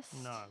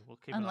noticed. No, we'll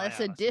keep an Unless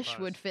eye a out, I dish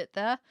suppose. would fit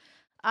there.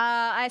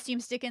 I assume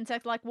stick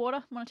insect like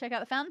water. Want to check out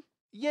the fountain?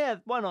 Yeah,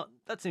 why not?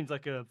 That seems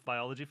like a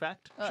biology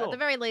fact. Sure. At the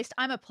very least,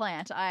 I'm a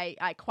plant.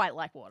 I quite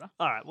like water.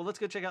 All right, well, let's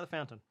go check out the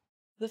fountain.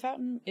 The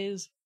fountain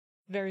is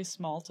very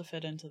small to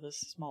fit into this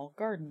small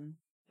garden,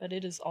 but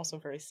it is also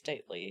very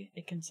stately.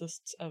 It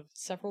consists of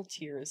several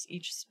tiers,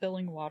 each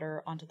spilling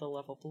water onto the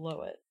level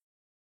below it.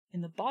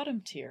 In the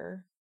bottom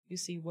tier, you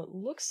see what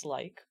looks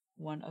like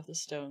one of the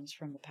stones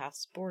from the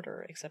path's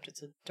border, except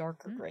it's a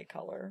darker gray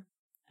color.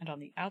 And on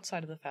the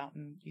outside of the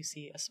fountain, you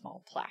see a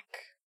small plaque.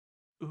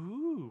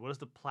 Ooh, what does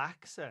the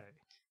plaque say?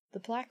 The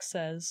plaque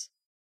says,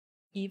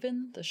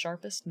 "Even the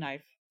sharpest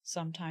knife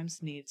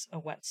sometimes needs a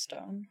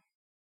whetstone."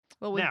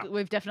 Well, Now-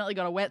 we've definitely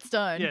got a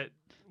whetstone. Yeah,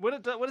 when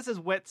it says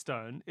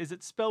whetstone, is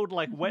it spelled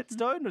like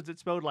whetstone or is it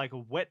spelled like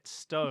wet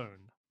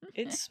stone?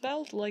 It's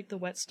spelled like the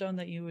whetstone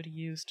that you would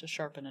use to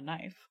sharpen a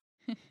knife.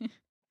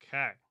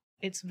 Okay.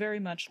 It's very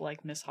much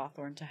like Miss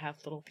Hawthorne to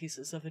have little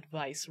pieces of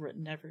advice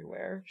written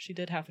everywhere. She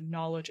did have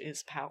knowledge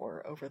is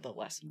power over the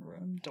lesson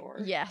room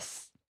door.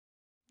 Yes,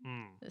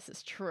 Hmm. this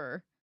is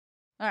true.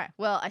 All right.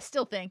 Well, I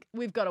still think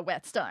we've got a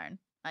whetstone.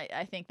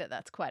 I think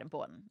that's quite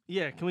important.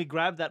 Yeah, can we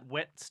grab that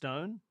wet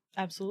stone?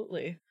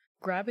 Absolutely.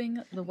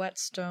 Grabbing the wet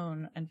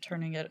stone and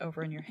turning it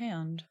over in your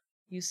hand,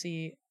 you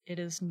see it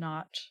is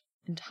not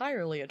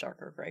entirely a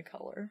darker gray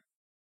color.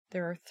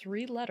 There are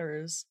 3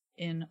 letters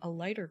in a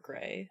lighter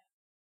gray,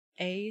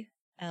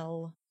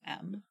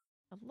 A-L-M.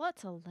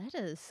 Lots of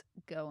letters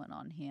going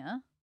on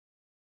here.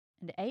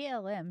 And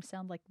ALM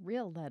sound like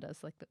real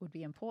letters, like that would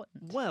be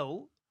important.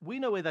 Well, we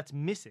know where that's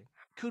missing.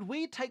 Could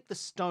we take the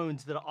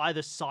stones that are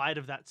either side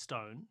of that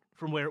stone,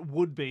 from where it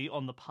would be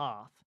on the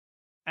path,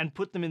 and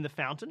put them in the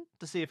fountain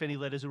to see if any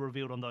letters are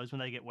revealed on those when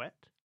they get wet?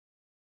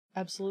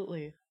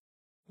 Absolutely.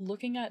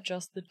 Looking at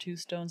just the 2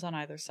 stones on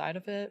either side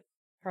of it,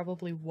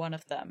 probably one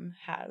of them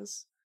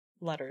has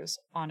letters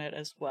on it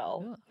as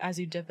well. Ugh. As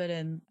you dip it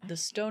in, the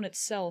stone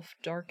itself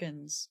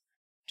darkens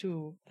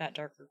to that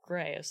darker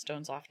gray, as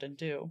stones often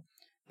do,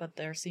 but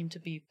there seem to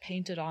be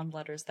painted on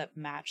letters that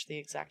match the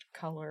exact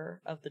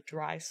color of the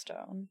dry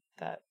stone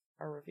that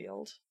are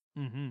revealed.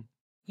 Mm-hmm.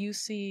 You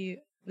see,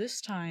 this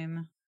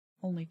time,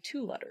 only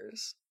 2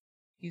 letters.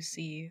 You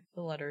see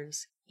the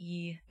letters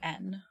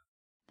E-N.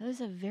 Those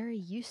are very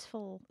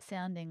useful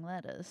sounding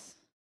letters.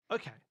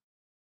 Okay.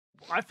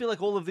 I feel like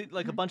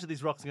a bunch of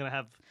these rocks are going to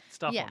have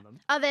stuff Yeah. on them.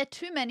 Are there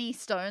too many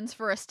stones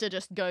for us to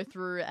just go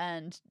through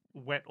and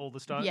Wet all the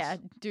stones.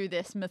 do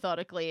this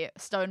methodically,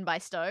 stone by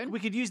stone? We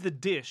could use the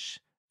dish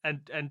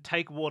and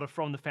take water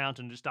from the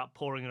fountain and just start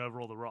pouring it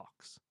over all the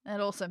rocks. That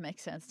also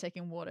makes sense,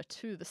 taking water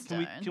to the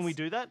stones. Can we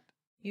do that?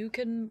 You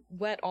can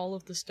wet all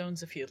of the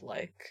stones if you'd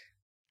like.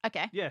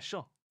 Okay. Yeah,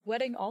 sure.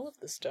 Wetting all of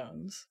the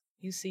stones,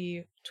 you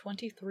see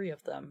 23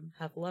 of them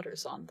have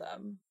letters on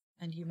them,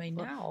 and you may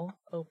now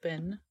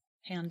open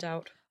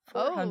handout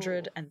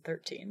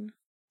 413.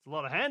 It's a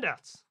lot of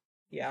handouts.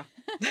 Yeah.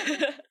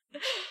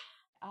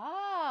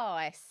 Oh,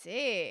 I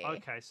see.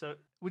 Okay, so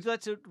would you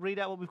like to read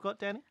out what we've got,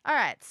 Danny? All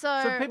right,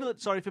 so For people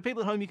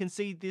at home, you can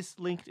see this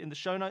linked in the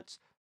show notes,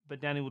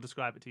 but Danny will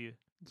describe it to you.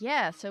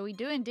 yeah, so we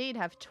do indeed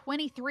have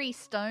 23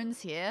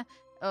 stones here.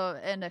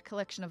 and a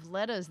collection of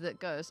letters that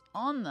goes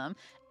on them.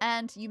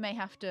 And you may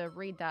have to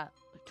read that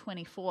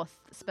 24th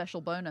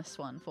special bonus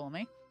one for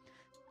me.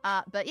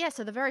 But yeah,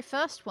 so the very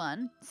first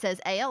one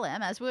says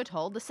ALM, as we were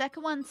told. The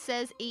second one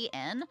says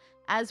EN,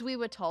 as we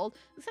were told.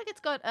 Looks like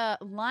it's got a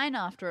line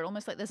after it,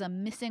 almost like there's a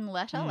missing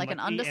letter, like an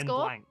EN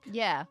underscore. blank.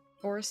 Yeah.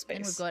 Or a space.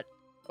 And we've got,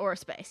 or a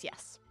space,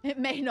 yes. It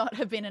may not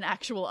have been an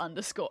actual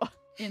underscore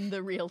in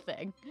the real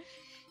thing.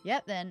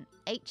 Yep, then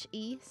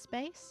HE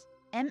space,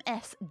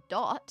 MS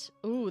dot.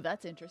 Ooh,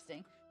 that's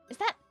interesting. Is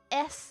that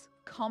S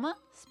comma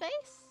space?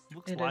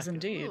 Looks It like is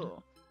indeed.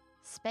 Ooh.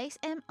 Space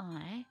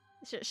MI.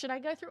 Should I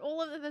go through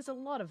all of them? There's a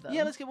lot of them.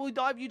 Yeah, let's get. Well,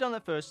 you've done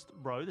that first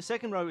row. The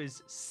second row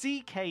is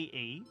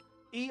CKE,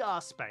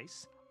 ER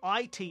space,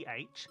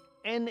 ITH,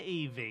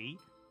 NEV,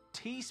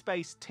 T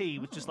space T,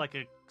 which is like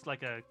a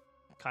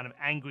kind of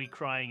angry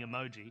crying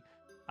emoji,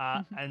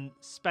 and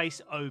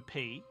space OP.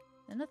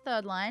 Then the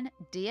third line,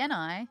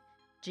 DNI,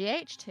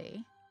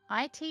 GHT,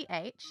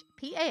 ITH,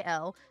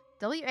 PAL,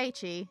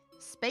 WHE,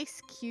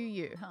 space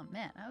QU. Oh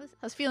man, I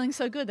was feeling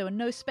so good. There were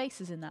no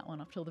spaces in that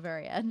one up till the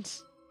very end.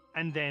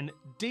 And then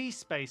D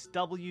space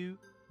W,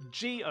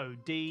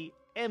 GOD,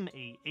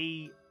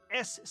 MEE,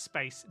 S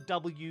space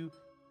W,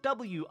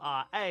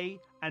 WRA,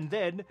 and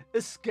then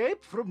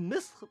Escape from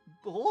Miss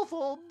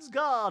Hawthorne's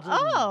Garden.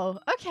 Oh,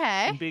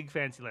 okay. In big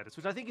fancy letters,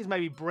 which I think is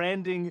maybe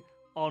branding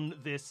on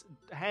this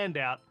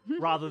handout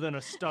rather than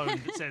a stone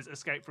that says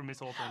Escape from Miss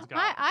Hawthorne's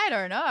Garden. I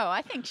don't know.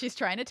 I think she's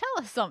trying to tell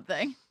us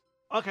something.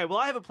 Okay, well,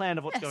 I have a plan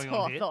of what's Miss going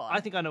on here. Hawthorne.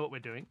 I think I know what we're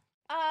doing.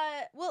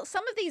 Well,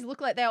 some of these look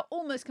like they're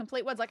almost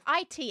complete words. Like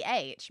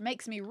ITH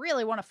makes me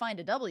really want to find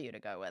a W to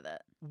go with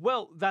it.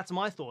 Well, that's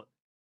my thought.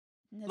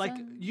 There's Like,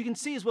 a- you can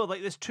see as well,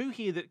 like, there's two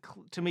here that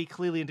to me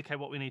clearly indicate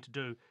what we need to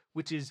do,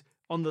 which is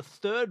on the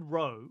third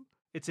row,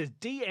 it says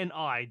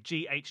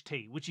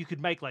DNIGHT, which you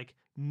could make like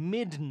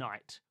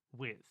midnight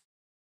with.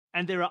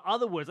 And there are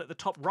other words, like the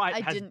top right I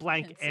has didn't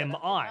blank consider MI.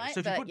 midnight, So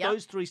if you but put yep.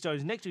 those three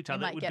stones next to each You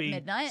other, might it would get be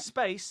midnight.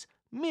 space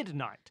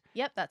midnight.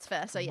 Yep, that's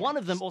fair. So yeah. One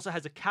of them also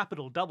has a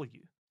capital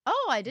W.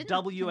 Oh, I didn't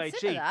WHE.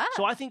 consider that.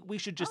 So I think we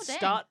should just dang.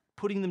 start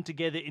putting them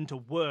together into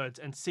words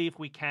and see if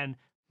we can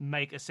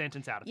make a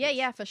sentence out of Yeah, this.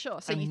 yeah, for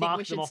sure. So And you think mark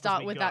we them should off as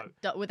start we with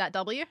go. that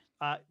W?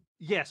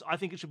 Yes, I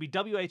think it should be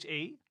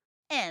WHE.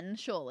 N,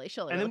 surely.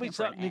 And we're then we looking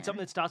for an need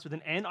something N. that starts with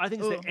an N. I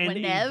think it's Ooh, the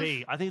NEV.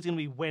 whenev. I think it's going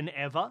to be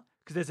whenever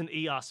because there's an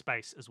ER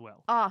space as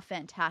well. Oh,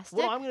 fantastic.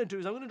 What I'm going to do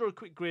is I'm going to draw a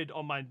quick grid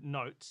on my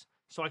notes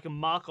so I can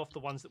mark off the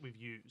ones that we've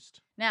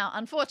used. Now,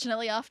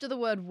 unfortunately, after the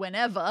word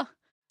whenever,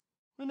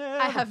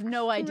 I have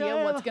no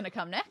idea what's going to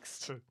come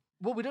next. True.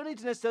 Well, we don't need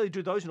to necessarily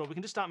do those in order. We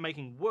can just start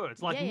making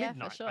words. Like Yeah, for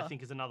midnight, I sure.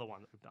 think, is another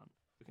one that we've done.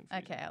 for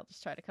confusing. Okay, I'll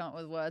just try to come up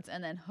with words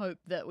and then hope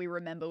that we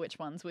remember which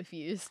ones we've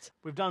used.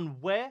 We've done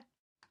where,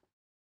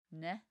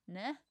 Ne?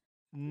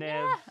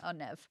 nev, Oh,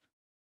 Nev.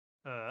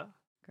 er.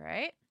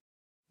 Great.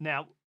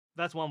 Now,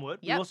 that's one word.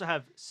 We Yep. also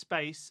have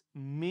space,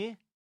 mi,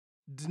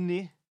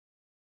 dni,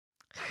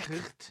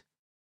 chicht.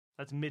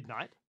 That's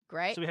midnight.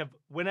 Great. So we have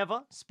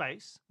whenever,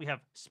 space. We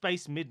have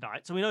space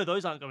midnight. So we know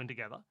those aren't going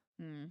together.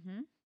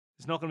 Mm-hmm.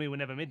 It's not going to be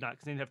whenever midnight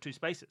because then you have two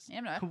spaces. Yeah,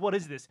 no. What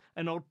is this?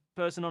 An old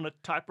person on a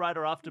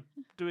typewriter after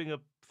doing a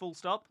full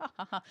stop?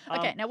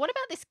 Okay, now what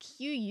about this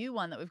QU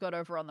one that we've got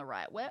over on the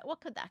right? What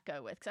could that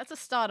go with? Because that's the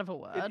start of a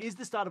word. It is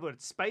the start of a word.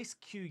 It's space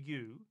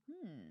QU.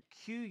 Hmm.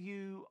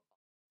 QU,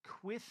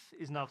 quith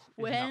is, is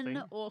When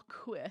nothing. or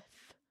quith?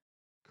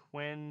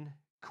 Quen,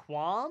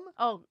 qualm?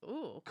 Oh,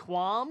 ooh.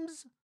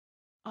 Qualms?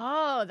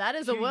 Oh, that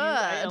is a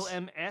word.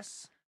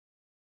 QUALMS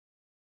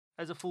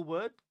as a full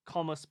word,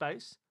 comma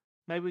space.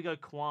 Maybe we go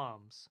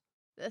qualms.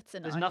 That's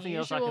an There's unusual nothing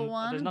else I can-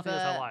 one. there's nothing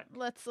else I but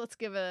like. Let's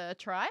give it a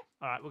try.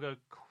 All right, we'll go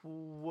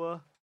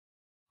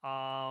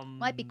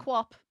Might be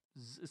quap.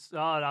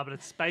 Oh no, but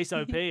it's space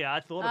OP. I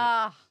thought of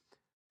Ah.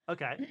 it.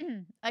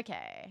 Okay.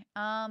 Okay.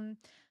 All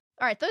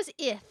right. Those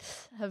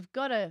iths have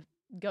got to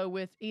go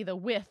with either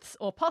withs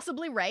or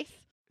possibly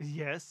wraith.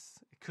 Yes,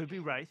 it could be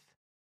wraith.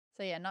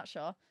 So yeah, not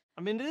sure.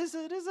 I mean, it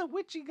is a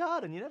witchy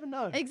garden. You never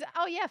know.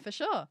 Oh yeah, for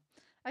sure.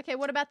 Okay.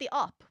 What about the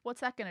op?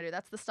 What's that going to do?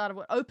 That's the start of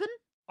what? Open.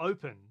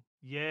 Open.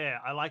 Yeah,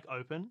 I like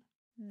open.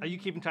 Are you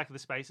keeping Mm. track of the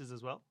spaces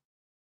as well?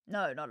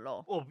 No, not at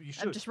all. Well, you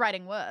should. I'm just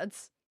writing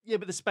words. Yeah,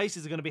 but the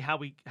spaces are going to be how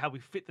we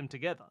fit them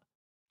together.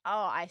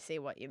 Oh, I see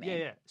what you mean. Yeah,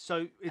 yeah.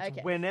 So it's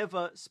Okay.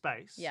 whenever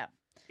space. Yeah.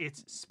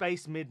 It's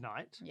space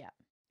midnight. Yeah.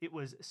 It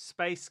was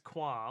space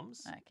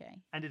qualms.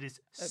 Okay. And it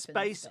is Open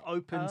space space.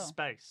 open Oh.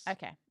 space.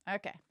 Okay.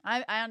 Okay.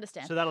 I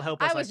understand. So that'll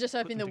help us. I was like, just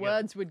put hoping them the together.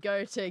 words would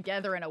go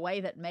together in a way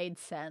that made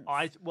sense.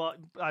 I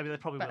mean, they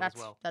probably but will as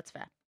well. that's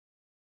fair.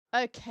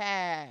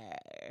 Okay.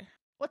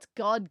 What's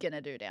God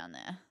gonna do down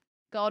there?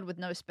 God with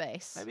no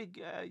space. Maybe,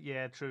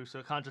 yeah, true. So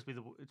it can't just be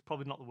it's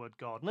probably not the word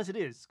God, unless it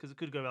is, because it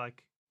could go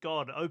like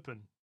God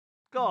open,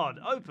 God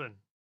Hmm. open.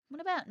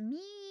 What about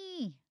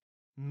me?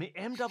 MEE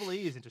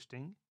is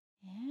interesting.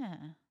 Yeah.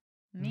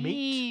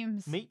 Meat.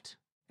 Memes. Meet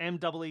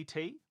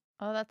MEET,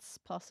 Oh, that's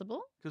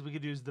possible. because we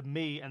could use the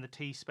me and the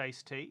T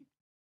space T.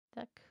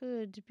 That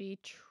could be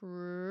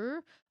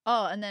true.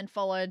 Oh, and then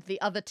followed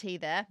the other T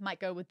there. Might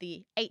go with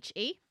the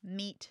HE.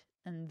 Meet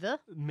And the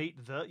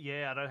Meet the.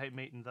 Yeah, I don't hate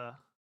meet and the.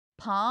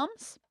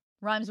 palms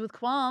rhymes with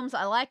qualms.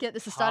 I like it.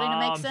 This is starting to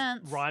make Palms.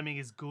 sense. Rhyming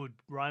is good.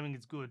 Rhyming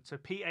is good. So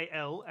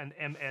PAL and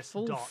MS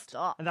Full dot.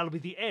 stop. And that'll be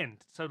the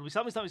end. So it'll be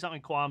something, something,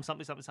 something, qualms,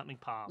 something, something, something,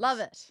 palms. Love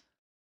it.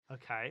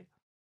 Okay.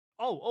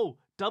 Oh,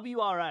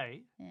 WRA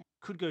Yeah.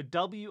 could go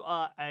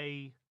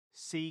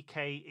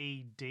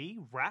WRACKED,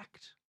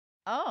 racked.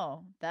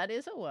 Oh, that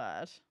is a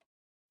word.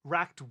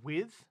 Racked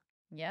with.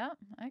 Yep.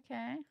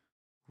 Okay.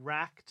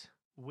 Racked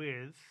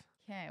with.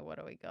 Okay. What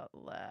do we got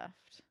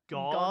left?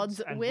 Gods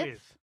and with.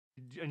 with.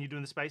 And you're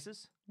doing the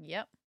spaces?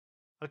 Yep.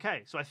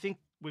 Okay, so I think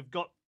we've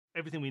got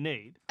everything we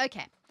need.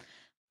 Okay. We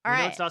All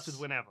know right. it starts with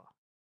whenever.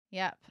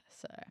 Yep.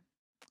 So,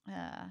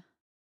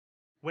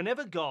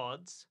 Whenever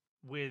gods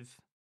with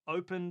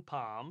open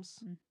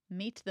palms.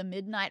 meet the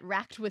midnight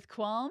racked with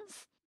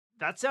qualms.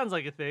 That sounds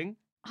like a thing.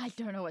 I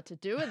don't know what to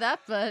do with that,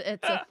 but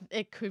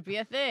it could be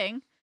a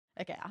thing.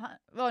 Okay.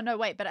 Oh no,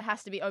 wait, but it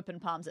has to be open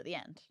palms at the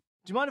end.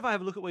 Do you mind if I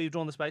have a look at where you've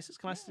drawn the spaces?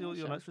 Can I steal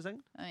your sure. notes for a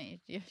second? I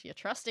mean, you're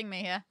trusting me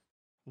here.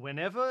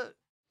 Whenever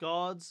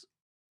gods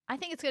I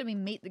think it's going to be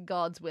meet the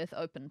gods with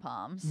open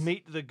palms.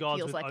 meet the gods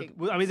Feels with like open...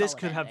 a Well, I mean, this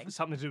solid could have ending.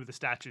 something to do with the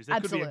statues. There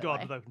could be a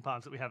god Absolutely. with open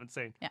palms that we haven't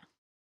seen. Yeah.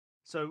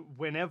 So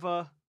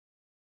whenever...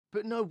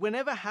 But no,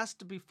 whenever has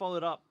to be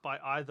followed up by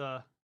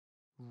either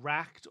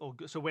racked or...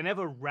 So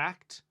whenever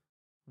racked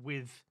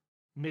with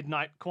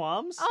midnight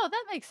qualms. Oh,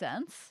 that makes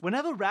sense.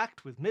 Whenever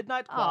racked with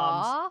midnight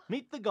qualms, Aw.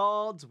 meet the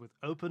gods with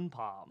open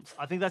palms.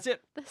 I think that's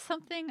it. There's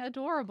something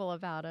adorable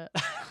about it.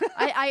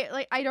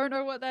 I don't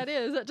know what that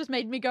is. It just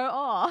made me go,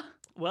 aw.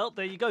 Well,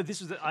 there you go. This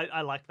was...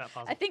 I like that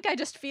puzzle. I think I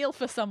just feel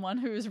for someone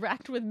who's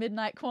racked with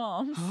midnight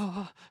qualms.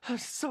 Oh,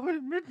 so many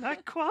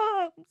midnight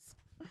qualms.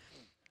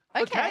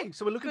 Okay,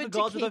 so we're looking for Good to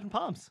gods with keep- open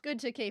palms. Good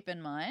to keep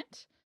in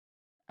mind.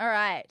 All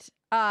right.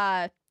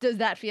 Does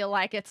that feel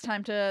like it's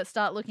time to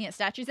start looking at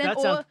statues then? That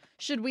Or sounds-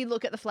 should we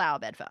look at the flower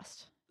bed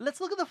first? Let's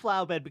look at the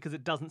flower bed because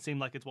it doesn't seem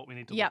like it's what we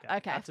need to Yep, look at.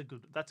 okay.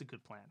 That's a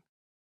good plan.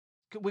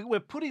 We're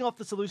putting off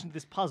the solution to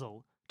this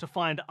puzzle to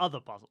find other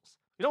puzzles.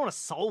 We don't want to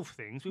solve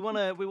things. We want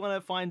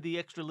to find the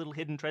extra little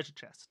hidden treasure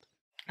chest.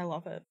 I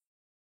love it.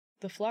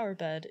 The flower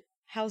bed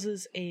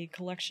houses a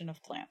collection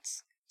of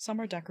plants.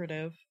 Some are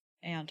decorative,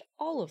 and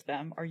all of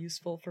them are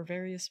useful for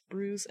various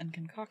brews and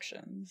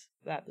concoctions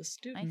that the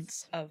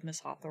students of Miss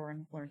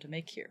Hawthorne learn to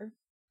make here.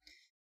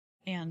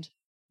 And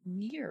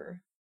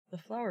near the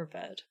flower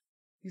bed,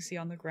 you see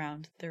on the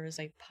ground, there is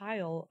a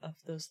pile of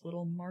those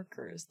little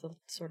markers, the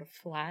sort of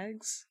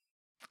flags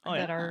Oh,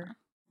 that yeah. are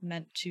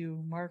meant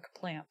to mark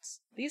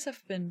plants. These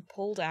have been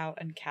pulled out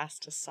and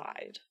cast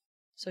aside.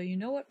 So you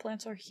know what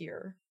plants are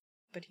here,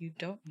 but you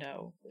don't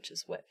know which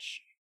is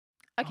which.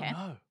 Okay,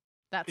 Oh, no.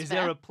 that's Is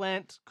fair. there a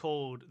plant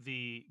called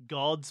the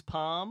God's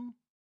Palm?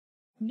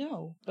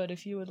 No, but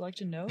if you would like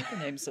to know the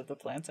names of the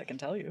plants, I can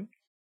tell you.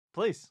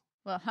 Please.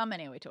 Well, how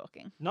many are we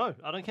talking? No,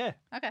 I don't care.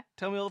 Okay,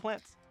 Tell me all the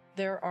plants.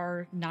 There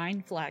are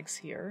 9 flags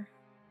here,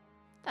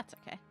 that's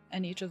okay.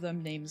 and each of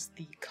them names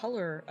the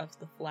color of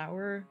the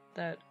flower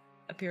that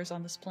appears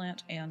on this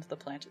plant and the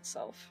plant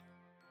itself.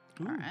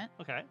 All Ooh, right.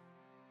 Okay.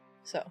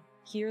 So,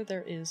 here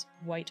there is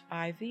white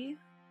ivy,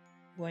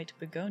 white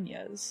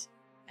begonias,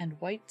 and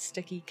white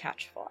sticky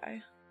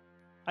catchfly.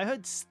 I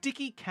heard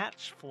sticky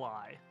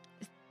catchfly.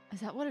 Is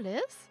that what it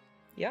is?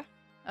 Yeah,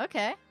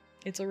 Okay.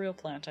 it's a real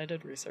plant. I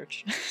did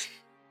research.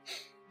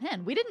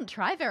 Man, we didn't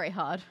try very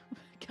hard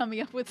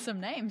coming up with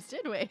some names,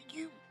 did we?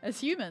 As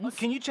humans.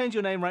 Can you change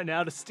your name right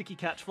now to Sticky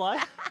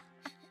Catchfly?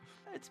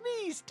 It's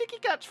me, Sticky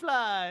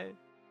Catchfly.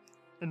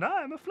 And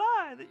I'm a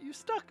fly that you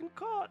stuck and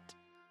caught.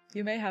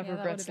 You may have Yeah, that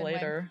regrets would've been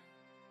later.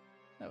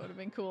 That would have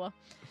been cooler.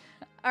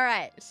 All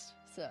right.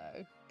 So,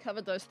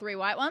 covered those 3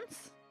 white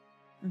ones.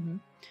 hmm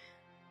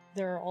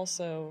There are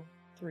also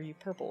 3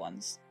 purple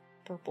ones.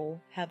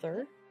 Purple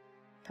heather,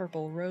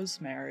 purple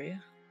rosemary,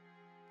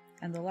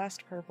 and the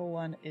last purple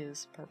one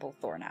is purple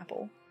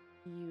thornapple.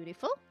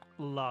 Beautiful.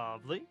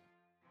 Lovely.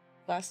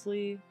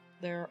 Lastly,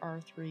 there are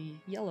 3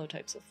 yellow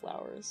types of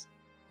flowers.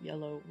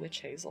 Yellow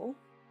witch hazel,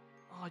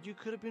 Oh, you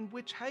could have been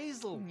Witch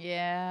Hazel.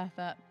 Yeah,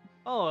 that.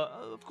 Oh,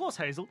 of course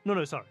Hazel.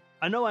 No, sorry.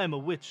 I know I am a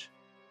witch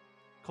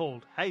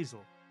called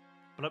Hazel.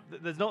 But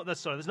that's not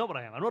what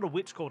I am. I'm not a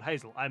witch called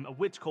Hazel. I'm a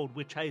witch called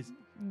Witch Hazel.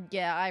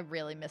 Yeah, I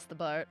really missed the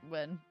boat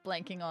when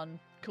blanking on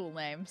cool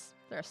names.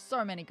 There are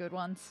so many good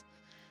ones.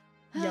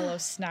 yellow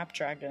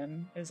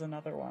snapdragon is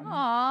another one.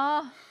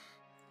 Aww.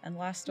 And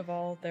last of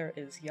all, there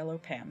is yellow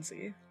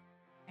pansy.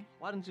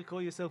 Why didn't you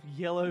call yourself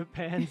Yellow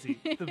Pansy?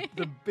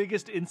 the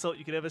biggest insult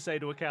you could ever say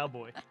to a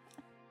cowboy.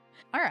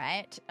 All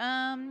right.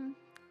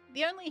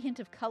 The only hint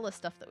of color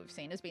stuff that we've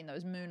seen has been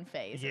those moon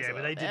phases. Yeah, a but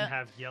little they didn't bit.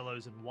 have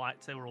yellows and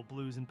whites. They were all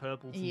blues and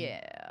purples. And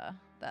Yeah,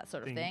 that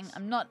sort of thing. things.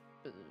 I'm not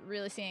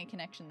really seeing a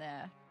connection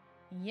there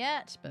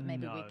yet, but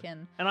maybe we No.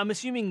 can. And I'm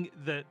assuming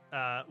that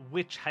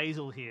Witch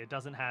Hazel here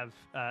doesn't have,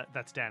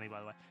 that's Danny by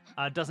the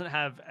way, doesn't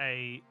have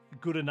a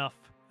good enough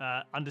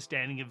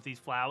understanding of these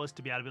flowers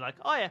to be able to be like,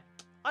 oh yeah,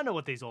 I know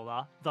what these all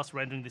are, thus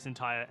rendering this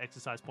entire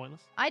exercise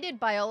pointless. I did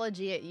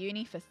biology at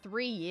uni for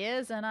 3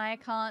 years and I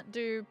can't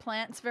do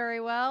plants very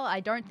well. I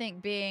don't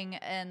think being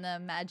in the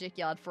magic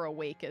yard for a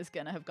week is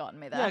going to have gotten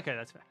me there. Yeah, okay,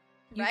 that's fair.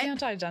 You Right?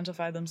 can't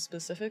identify them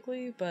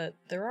specifically, but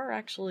there are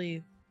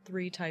actually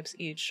 3 types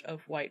each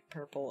of white,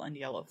 purple, and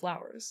yellow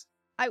flowers.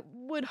 I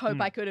would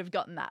hope I could have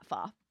gotten that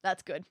far.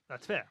 That's good.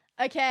 That's fair.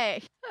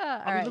 Okay.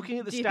 Are we looking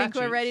at the Do you think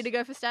we're ready statues? to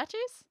go for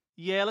statues?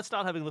 Yeah, let's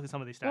start having a look at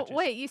some of these Well, statues.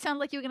 wait, you sound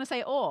like you were going to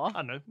say or. I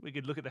don't know, we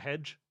could look at the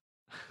hedge.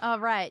 Oh,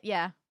 right,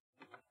 yeah.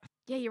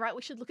 Yeah, you're right.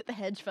 We should look at the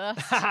hedge first.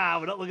 Haha,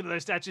 we're not looking at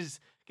those statues.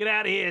 Get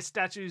out of here,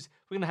 statues.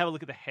 We're going to have a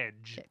look at the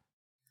hedge. Okay.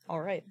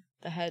 All right,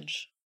 the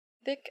hedge.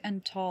 Thick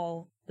and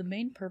tall, the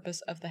main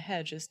purpose of the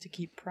hedge is to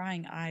keep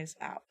prying eyes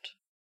out.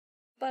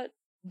 But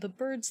the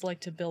birds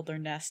like to build their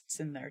nests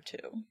in there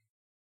too.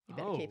 You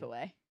better keep Oh.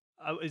 away.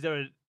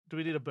 Do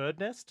we need a bird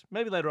nest?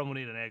 Maybe later on we'll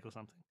need an egg or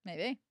something.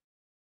 Maybe.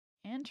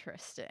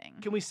 Interesting.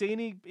 Can we see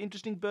any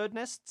interesting bird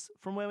nests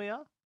from where we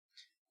are?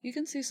 You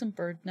can see some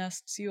bird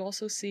nests. You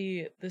also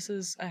see this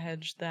is a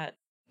hedge that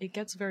it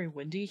gets very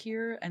windy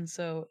here, and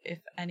so if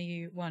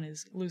anyone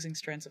is losing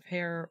strands of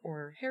hair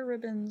or hair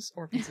ribbons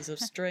or pieces of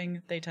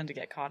string, they tend to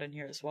get caught in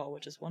here as well,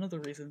 which is one of the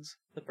reasons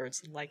the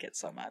birds like it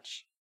so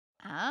much.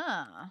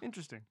 Ah,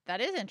 Interesting.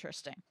 that is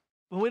interesting.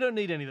 Well, we don't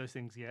need any of those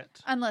things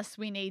yet. Unless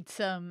we need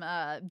some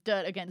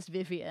dirt against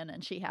Vivian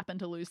and she happened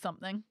to lose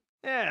something.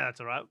 Yeah, that's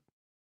all right.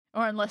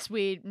 Or unless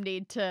we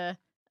need to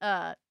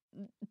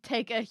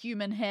take a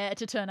human hair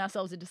to turn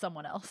ourselves into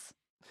someone else.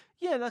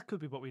 Yeah, that could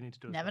be what we need to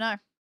do. as Never well. know.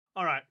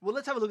 All right, well,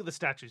 let's have a look at the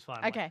statues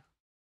finally. Okay.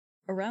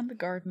 Around the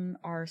garden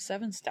are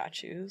 7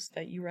 statues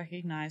that you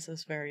recognize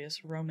as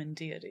various Roman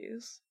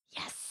deities.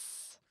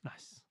 Yes.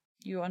 Nice.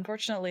 You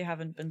unfortunately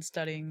haven't been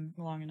studying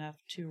long enough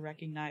to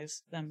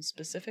recognize them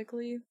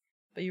specifically,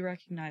 but you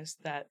recognize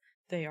that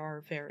they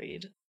are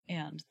varied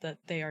and that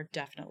they are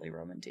definitely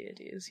Roman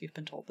deities. You've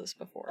been told this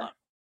before.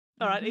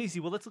 All right, easy.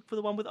 Well, let's look for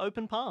the one with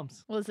open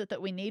palms. Well, is it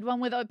that we need one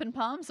with open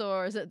palms,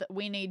 or is it that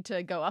we need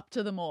to go up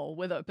to them all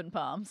with open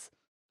palms?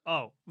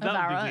 Oh, Of that would be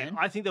our weird. own.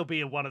 I think there'll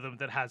be one of them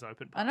that has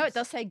open I palms. know it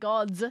does say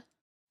gods.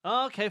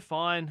 Okay,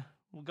 fine.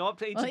 We'll go up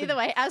to each Well, of either the...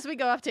 way, as we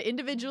go up to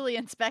individually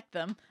inspect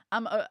them,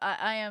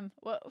 I am.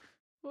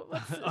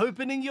 What's this?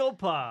 Opening your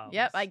palms.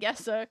 Yep, I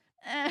guess so.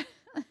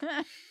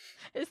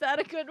 Is that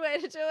a good way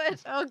to do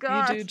it? Oh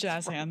god. You do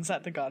jazz hands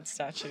at the god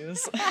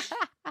statues.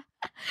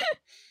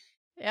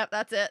 Yep,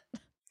 that's it.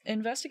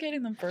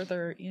 Investigating them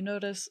further, you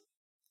notice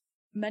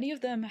many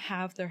of them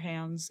have their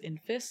hands in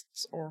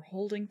fists or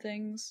holding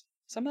things.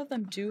 Some of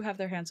them do have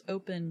their hands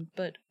open,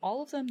 but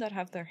all of them that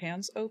have their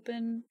hands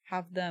open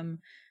have them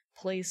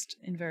placed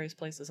in various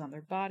places on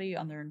their body,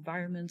 on their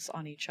environments,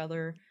 on each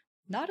other.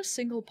 Not a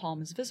single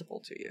palm is visible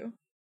to you.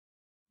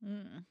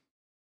 Hmm.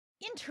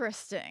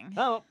 Interesting.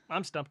 Oh,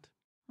 I'm stumped.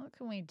 What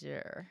can we do?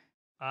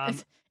 Um,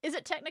 Is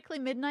it technically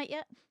midnight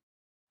yet?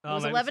 It oh,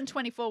 was maybe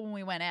 11:24 when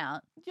we went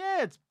out.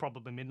 Yeah, it's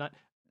probably midnight.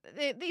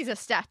 These are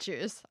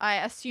statues. I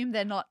assume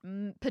they're not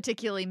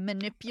particularly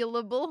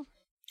manipulable.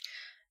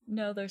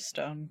 No, they're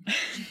stone.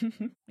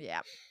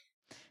 Yeah,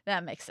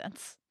 that makes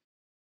sense.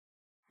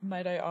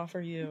 Might I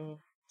offer you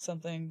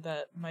something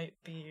that might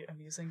be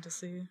amusing to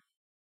see?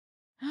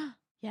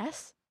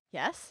 Yes,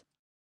 yes.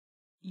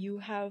 You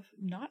have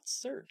not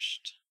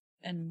searched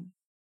an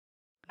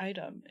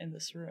item in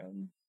this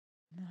room,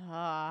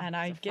 Ah, and was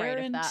I afraid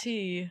of that.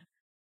 guarantee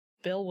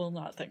Bill will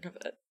not think of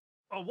it.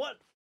 Oh, what?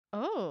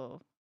 Oh,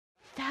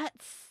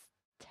 that's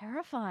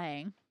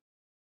terrifying.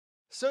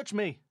 Search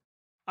me.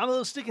 I'm a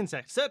little stick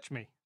insect. Search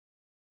me.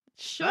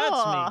 Sure.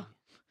 That's me.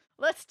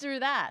 Let's do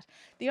that.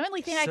 The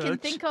only thing I can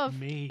Search think of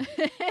me.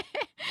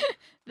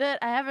 that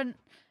I haven't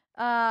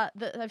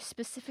that I've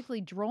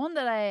specifically drawn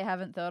that I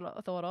haven't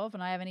thought of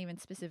and I haven't even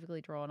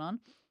specifically drawn on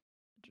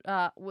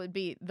would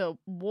be the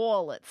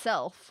wall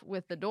itself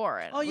with the door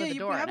in. Oh, yeah, with the we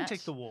door in haven't it.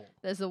 checked the wall.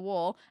 There's the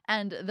wall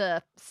and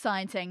the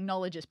sign saying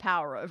knowledge is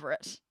power over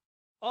it.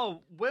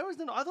 Oh, where was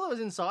the... I thought it was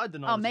inside the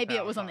knowledge Oh, maybe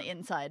power it was on the sign.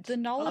 inside. The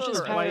knowledge Oh, is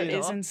right. power Way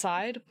is off.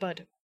 inside,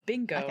 but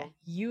bingo, Okay.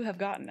 you have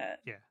gotten it.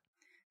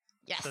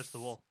 Yes. Search the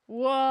wall.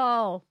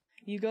 Whoa.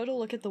 You go to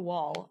look at the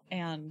wall,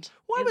 and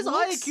Why it was I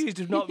looks- accused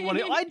of not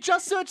wanting... I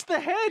just searched the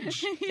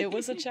hedge. It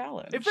was a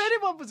challenge. If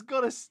anyone was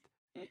gonna...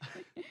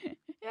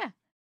 Yeah.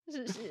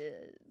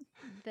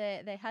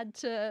 They had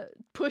to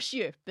push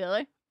you,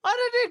 Billy. I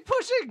don't need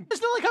pushing.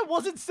 It's not like I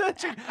wasn't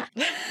searching.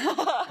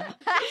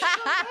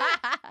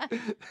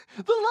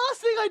 The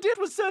last thing I did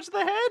was search the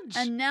hedge.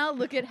 And now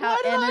look at how Why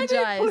did I need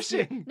energized.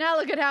 pushing? Now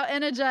look at how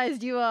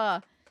energized you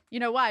are. You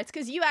know why? It's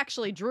because you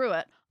actually drew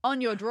it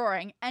on your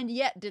drawing and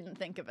yet didn't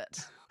think of it.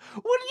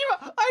 What did you...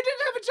 I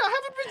didn't have a...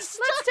 I haven't been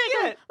stuck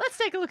yet. Let's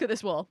take a look at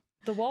this wall.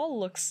 The wall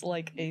looks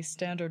like a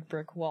standard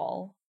brick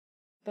wall,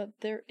 but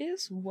there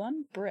is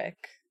one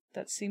brick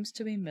that seems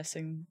to be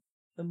missing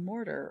the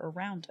mortar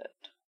around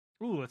it.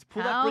 Ooh, let's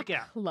pull how that brick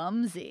out.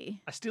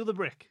 clumsy. I steal the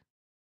brick.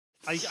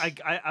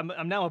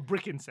 I'm now a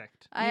brick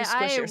insect. You squish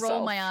I roll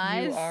yourself. my You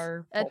eyes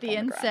are at pulp the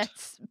on the ground.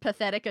 insect's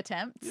pathetic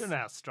attempts. You don't know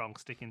how strong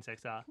stick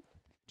insects are.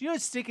 Do you know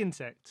stick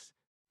insects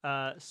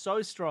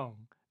so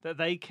strong that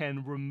they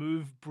can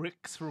remove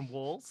bricks from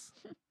walls.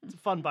 It's a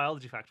fun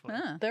biology fact for you.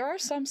 Huh. There are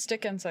some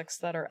stick insects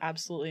that are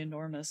absolutely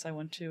enormous. I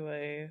went to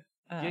a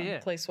Yeah.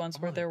 place once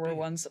Oh, where there they're were big.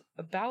 ones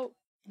about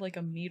like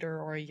a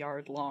meter or a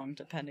yard long,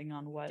 depending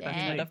on what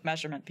Dang. unit of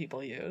measurement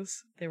people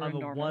use. They were I'm a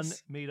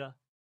enormous. 1 meter.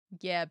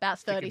 Yeah, about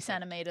Stick 30 insect.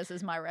 centimeters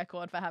is my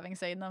record for having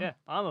seen them. Yeah,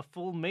 I'm a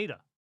full meter.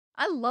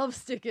 I love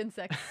stick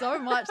insects so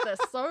much. They're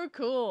so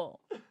cool.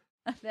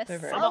 They're They're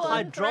very so I'm a cool.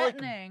 hydraulic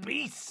unthreatening.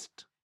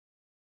 beast.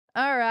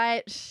 All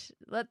right,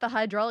 let the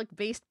hydraulic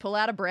beast pull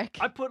out a brick.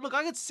 I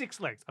got 6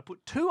 legs. I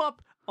put 2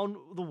 up on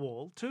the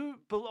wall, 2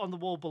 on the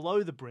wall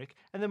below the brick,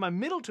 and then my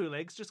middle 2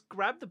 legs just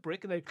grab the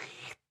brick and they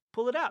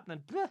pull it out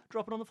and then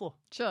drop it on the floor.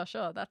 Sure,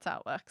 that's how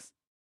it works.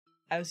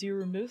 As you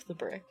remove the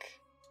brick,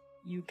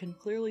 you can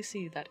clearly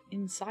see that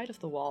inside of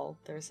the wall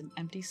there's an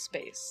empty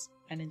space,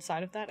 and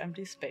inside of that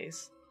empty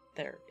space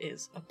there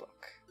is a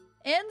book.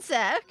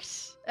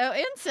 Insect? Oh,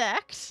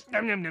 insect?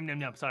 Nom, nom, nom, nom,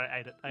 nom. Sorry, I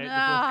ate it. I ate the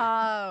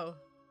book. No.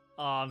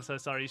 Oh, I'm so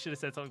sorry. You should have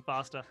said something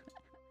faster.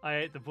 I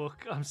ate the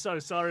book. I'm so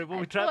sorry. We'll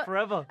I be trapped thought-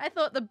 forever. I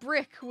thought the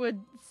brick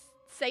would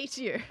say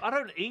to you. I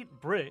don't eat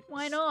bricks.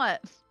 Why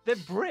not? They're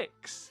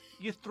bricks.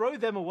 You throw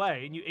them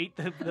away and you eat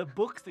the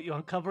books that you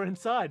uncover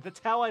inside. That's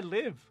how I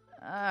live.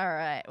 All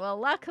right. Well,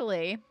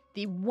 luckily,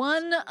 the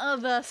one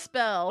other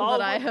spell Oh,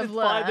 that I look, have it's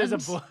learned. fine, there's a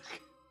book.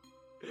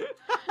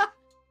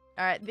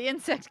 All right, the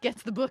insect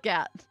gets the book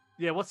out.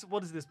 Yeah,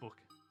 what is this book?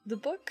 The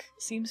book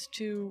seems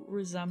to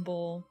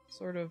resemble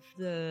sort of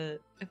the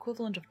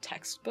equivalent of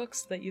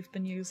textbooks that you've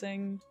been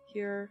using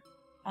here.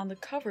 On the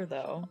cover,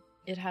 though,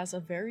 it has a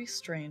very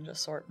strange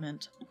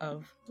assortment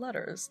of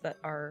letters that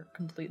are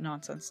complete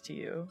nonsense to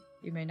you.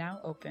 You may now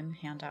open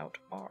handout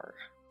R.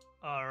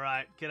 All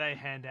right, g'day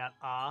handout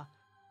R.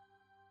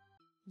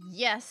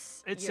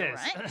 Yes, It you're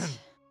says, right.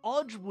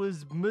 Odge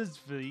was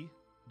musvi,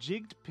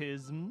 jigged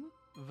pism,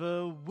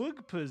 the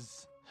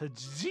wugpas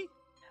hajji.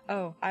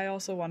 Oh, I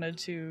also wanted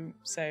to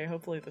say,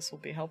 hopefully this will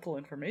be helpful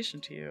information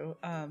to you.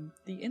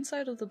 The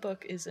inside of the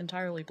book is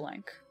entirely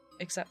blank,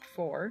 except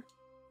for,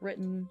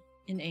 written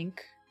in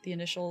ink, the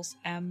initials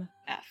MF.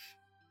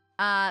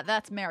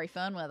 That's Mary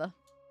Fernweather.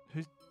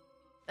 Who's-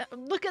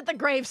 Look at the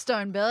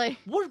gravestone, Billy.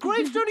 What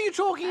gravestone are you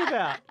talking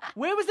about?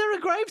 Where was there a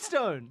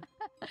gravestone?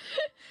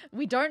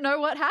 We don't know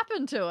what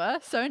happened to her,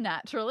 so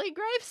naturally,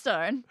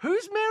 gravestone.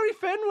 Who's Mary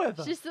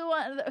Fenwether? She's the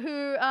one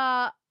who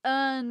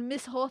earned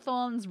Miss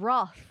Hawthorne's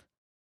wrath,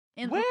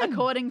 When?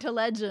 according to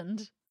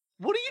legend.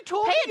 What are you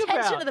talking Pay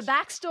attention about? to the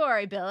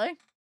backstory, Billy.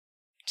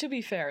 To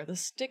be fair, the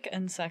stick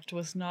insect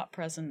was not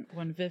present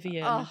when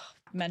Vivian Oh.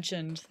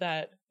 mentioned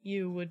that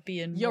you would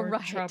be in You're more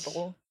right.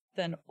 trouble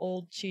than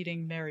old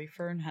cheating Mary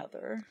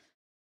Fernheather.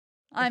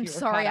 I'm you were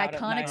sorry, caught I out at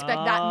can't night.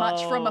 expect that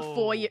much from a Oh.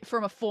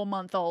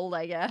 4-month-old,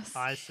 I guess.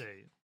 I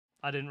see.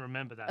 I didn't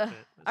remember that Ugh, bit.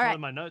 It's all not right.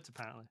 in my notes,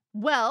 apparently.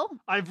 Well,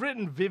 I've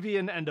written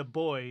Vivian and a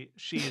boy.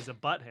 She is a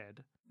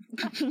butthead.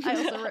 I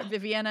also wrote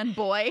Vivian and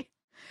boy.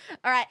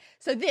 All right,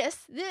 so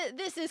this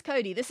is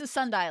Cody. This is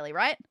Sundial,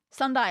 right?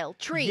 Sundial,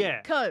 tree,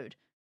 Yeah. code.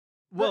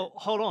 Well,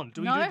 hold on.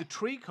 Do we No? do the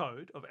tree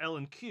code of L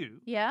and Q,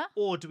 Yeah?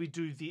 or do we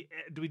do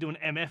an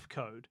MF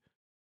code?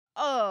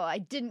 Oh, I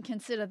didn't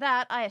consider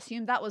that. I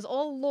assumed that was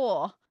all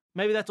law.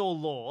 Maybe that's all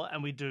law,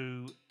 and we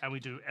do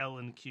L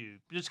and Q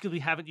just because we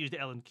haven't used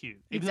L and Q,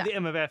 even though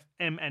the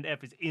M and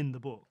F is in the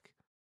book.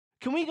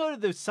 Can we go to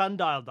the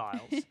sundial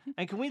dials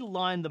and can we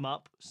line them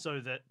up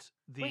so that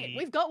the Wait,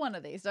 we've got one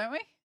of these, don't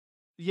we?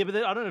 yeah, but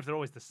I don't know if they're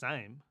always the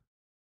same.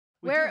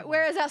 We do Where have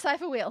where one. is our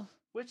cipher wheel?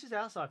 Which is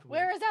our cipher wheel?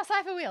 Where is our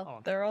cipher wheel?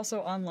 Oh, There are also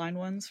online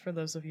ones for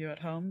those of you at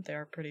home. They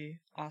are pretty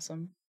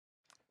awesome.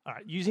 all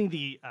right, using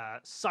the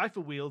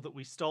cipher wheel that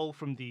we stole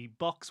from the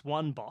box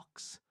 1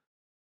 box.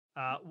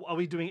 Are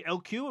we doing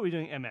LQ or are we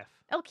doing MF?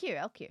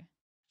 LQ.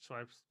 So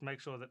I make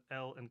sure that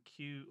L and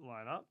Q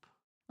line up.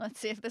 Let's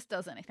see if this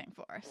does anything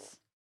for us.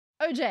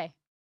 OJ.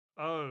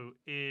 O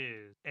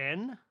is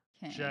N,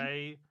 Okay.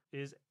 J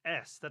is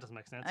S. That doesn't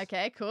make sense.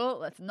 Okay, cool.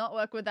 Let's not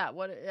work with that.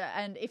 What?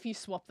 And if you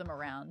swap them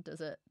around,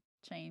 does it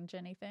change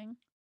anything?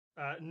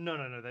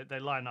 No. They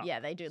line up. Yeah,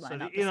 they do line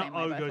so up the the inner same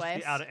way O both goes ways. to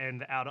the outer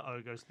end, the outer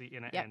O goes to the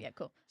inner Yep, end. yeah,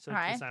 cool. So All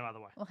it's right. the same other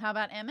way. Well, how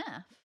about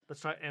MF?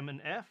 Let's try M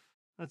and F.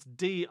 That's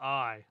D,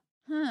 I.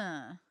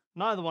 Huh.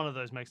 Neither one of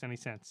those makes any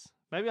sense.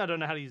 Maybe I don't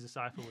know how to use a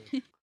cipher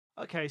wheel.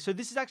 Okay, so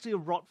this is actually a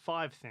ROT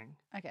 5 thing.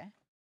 Okay.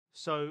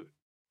 So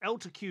L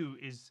to Q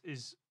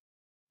is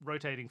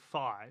rotating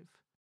 5.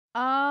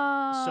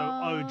 Oh. So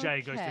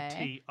OJ goes to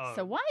TO.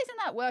 So why isn't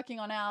that working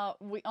on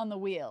on the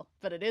wheel,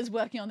 but it is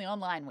working on the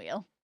online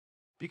wheel?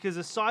 Because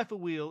a cipher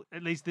wheel,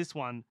 at least this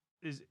one,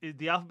 is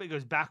the alphabet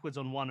goes backwards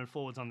on one and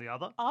forwards on the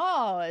other.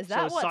 Oh, is So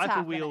that a what's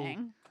cipher wheel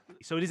happening?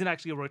 So it isn't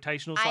actually a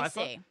rotational I cipher.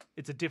 see.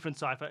 It's a different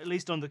cipher, at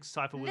least on the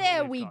cipher wheel. There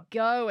that we we've got.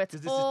 go. It's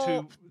 'Cause this is all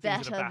two things that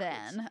better are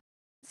backwards. then.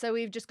 So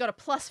we've just got a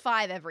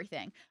 +5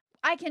 everything.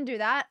 I can do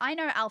that. I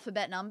know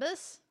alphabet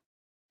numbers.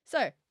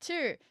 So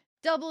 2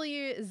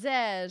 W Z.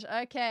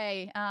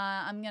 Okay,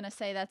 I'm gonna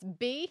say that's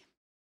B.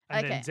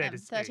 And okay, then Z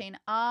is 13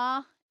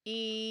 R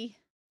E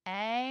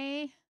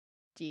A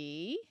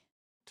D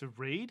To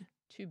read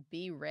To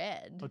be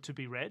read. or to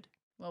be read?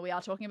 Well, we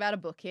are talking about a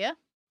book here.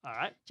 All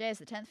right. J is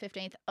the 10th,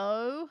 15th.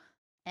 O,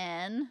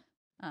 N.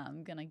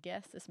 I'm going to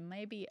guess this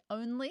may be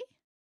only.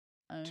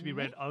 To be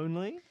read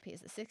only? P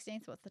is the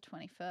 16th. What's the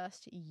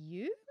 21st?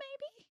 U,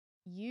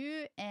 maybe?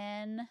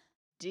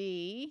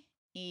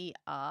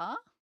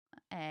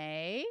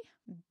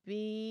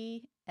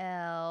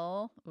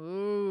 UNDERABL.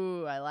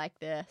 Ooh, I like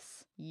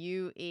this.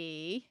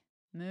 UE.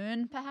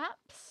 Moon,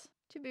 perhaps?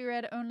 To be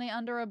read only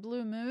under a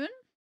blue moon?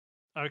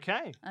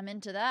 Okay. I'm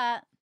into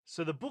that.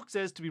 So the book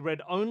says to be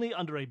read only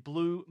under a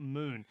blue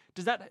moon.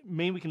 Does that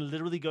mean we can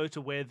literally go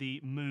to where the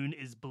moon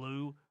is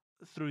blue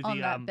through On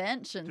the that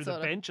bench and through sort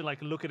the of. bench and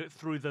like look at it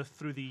through the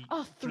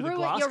Oh, through through the it.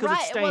 glass? You're 'Cause it's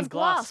right. It stained was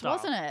glass, style.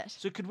 wasn't it?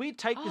 So could we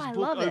take Oh, this I book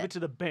love over it. to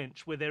the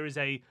bench where there is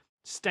a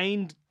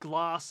stained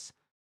glass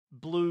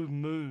blue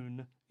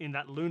moon in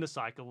that lunar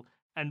cycle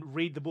and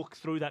read the book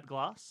through that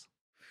glass?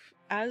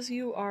 As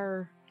you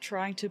are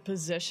trying to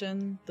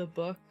position the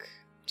book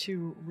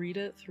to read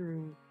it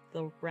through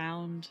the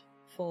round,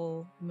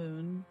 full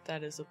moon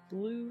that is a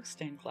blue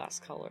stained glass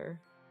color,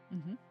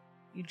 Mm-hmm.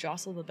 you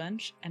jostle the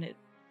bench and it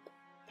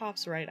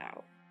pops right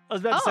out. I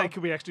was about to say, Oh.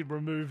 could we actually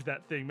remove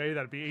that thing? Maybe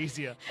that'd be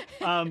easier.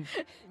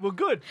 Well,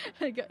 good.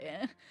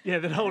 Yeah. Yeah,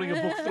 then holding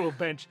a book through a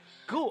bench.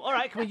 Cool. All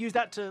right, can we use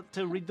that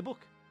to read the book?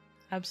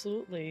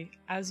 Absolutely.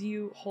 As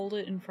you hold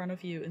it in front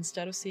of you,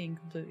 instead of seeing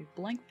completely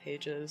blank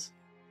pages,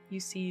 you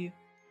see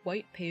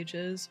white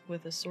pages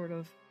with a sort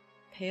of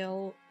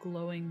pale,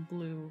 glowing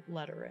blue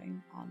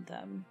lettering on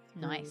them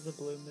through Nice. the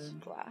blue moon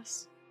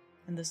glass.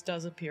 And this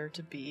does appear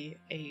to be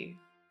a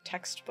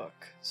textbook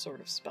sort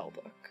of spell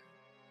book.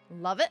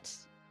 Love it.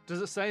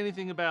 Does it say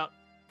anything about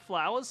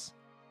flowers?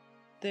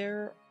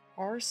 There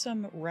are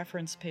some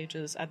reference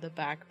pages at the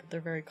back, but they're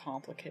very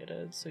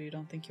complicated, so you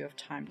don't think you have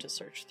time to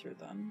search through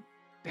them.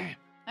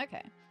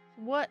 Okay.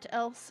 What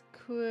else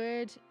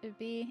could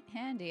be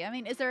handy? I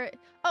mean, is there.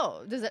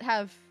 Oh, does it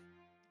have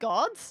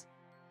gods?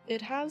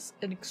 It has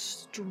an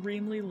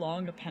extremely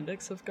long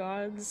appendix of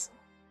gods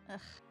Ugh.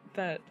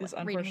 that is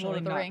Like reading Lord unfortunately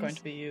of the not Rings. going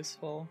to be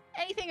useful.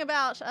 Anything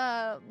about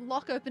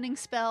lock opening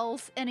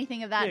spells?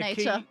 Anything of that yeah,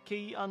 nature?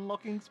 key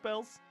unlocking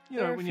spells. You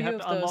There know, are when a you few have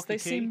of to those. unlock They a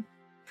key. seem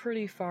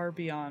pretty far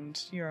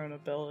beyond your own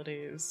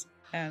abilities,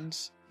 and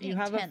you Being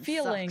have a 10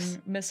 feeling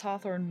sucks. Miss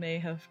Hawthorne may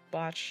have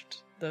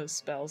botched those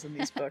spells in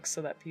these books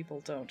so that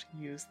people don't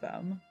use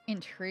them.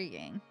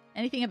 Intriguing.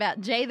 Anything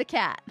about Jay the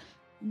cat?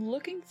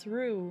 Looking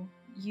through,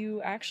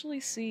 you actually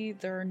see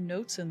there are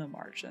notes in the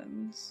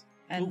margins.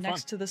 And Ooh, fun.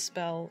 next to the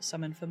spell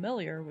Summon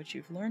Familiar, which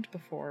you've learned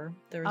before,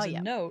 there is Oh, a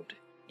yeah. note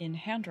in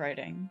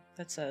handwriting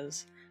that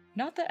says,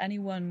 "Not that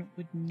anyone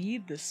would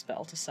need this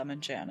spell to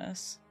summon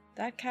Janus.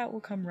 That cat will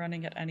come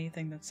running at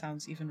anything that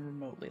sounds even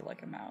remotely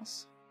like a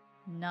mouse."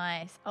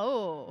 Nice.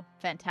 Oh,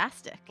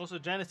 fantastic. Also,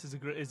 Janus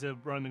is a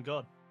Roman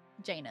god.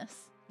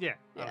 Janus. Yeah.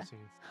 Yeah. I was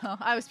thinking- Oh,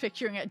 I was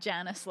picturing it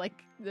Janus,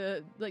 like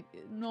the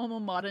normal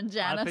modern I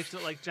Janus. pictured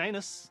it like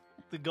Janus,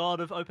 the god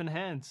of open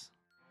hands,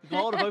 the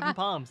god of open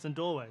palms and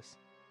doorways.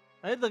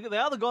 They are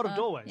the god of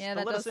doorways. Yeah,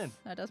 They'll that let does, us in.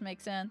 that does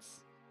make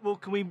sense. Well,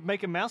 can we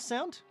make a mouse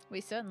sound? We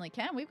certainly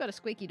can. We've got a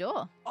squeaky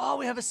door. Oh,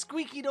 we have a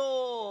squeaky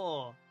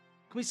door.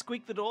 Can we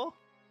squeak the door?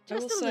 I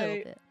Just will a little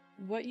say- bit.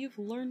 What you've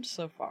learned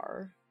so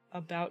far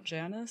about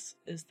Janus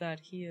is that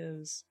he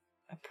is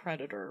a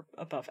predator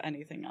above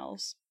anything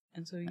else.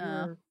 And so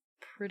you're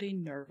pretty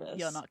nervous.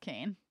 You're not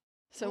keen.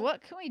 So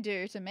what can we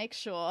do to make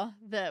sure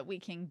that we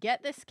can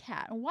get this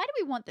cat? And why do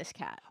we want this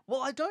cat?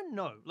 Well, I don't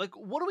know. Like,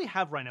 what do we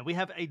have right now? We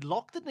have a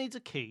lock that needs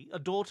a key, a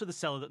door to the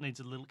cellar that needs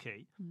a little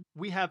key.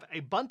 We have a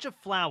bunch of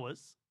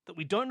flowers that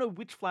we don't know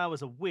which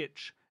flowers are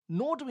which,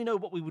 nor do we know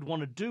what we would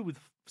want to do with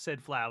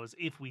said flowers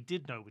if we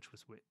did know which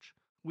was which.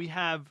 We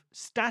have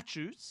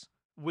statues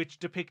which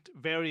depict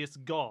various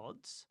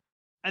gods.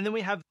 And then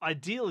we have,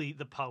 ideally,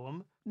 the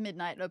poem,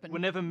 Midnight open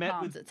Whenever met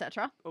palms, with-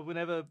 etc. or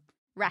whenever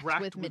Racked,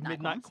 racked with midnight,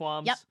 midnight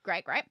qualms. Yep,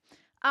 great, great.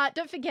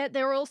 Don't forget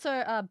there are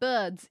also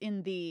birds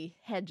in the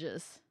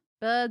hedges.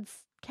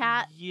 Birds,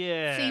 cat,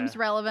 Yeah. seems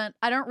relevant.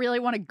 I don't really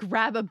want to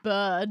grab a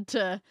bird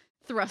to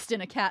thrust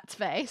in a cat's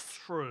face.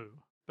 True.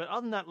 But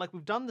other than that, like,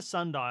 we've done the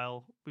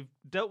sundial, we've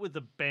dealt with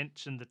the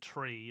bench and the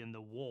tree and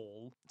the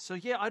wall. So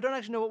yeah, I don't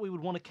actually know what we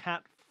would want a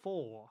cat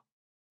for.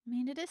 I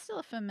mean, it is still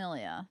a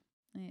familiar.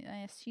 I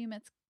assume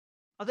it's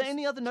Are there Just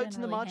any other notes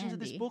in the generally margins of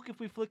this handy. book if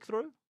we flick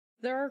through?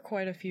 There are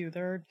quite a few.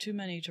 There are too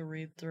many to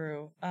read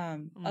through.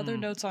 Other Mm.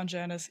 notes on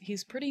Janus,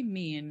 he's pretty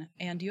mean,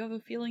 and you have a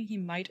feeling he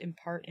might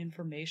impart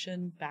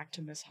information back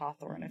to Miss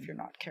Hawthorne if you're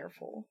not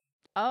careful.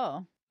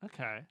 oh.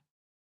 Okay.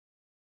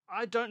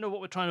 I don't know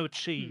what we're trying to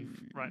achieve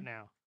Hmm. right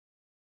now.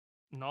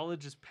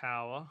 Knowledge is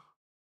power.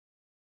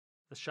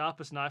 The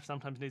sharpest knife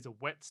sometimes needs a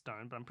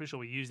whetstone, but I'm pretty sure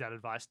we use that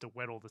advice to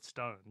whet all the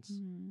stones.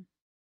 Hmm.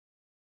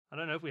 I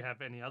don't know if we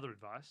have any other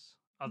advice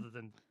other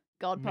than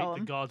God meet the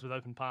poem. gods with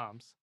open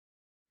palms.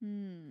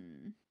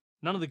 Hmm.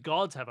 None of the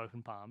gods have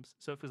open palms,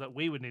 so it feels like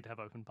we would need to have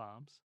open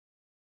palms.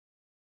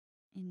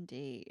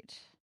 Indeed.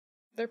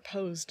 They're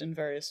posed in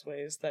various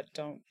ways that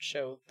don't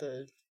show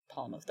the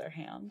palm of their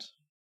hand.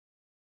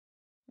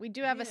 We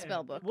do have a Yeah,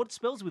 spell book. What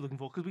spells are we looking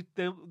for? Because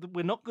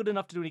we're not good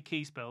enough to do any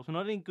key spells. We're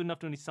not even good enough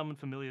to do any summon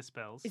familiar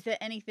spells. Is there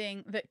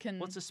anything that can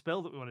What's a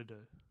spell that we want to do?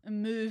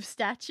 move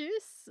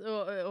statues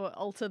or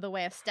alter the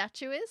way a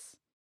statue is?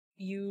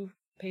 You,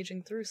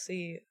 paging through,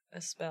 see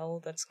a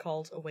spell that's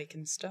called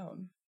Awaken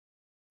Stone.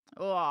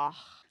 Oh. All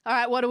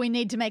right, what do we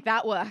need to make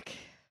that work?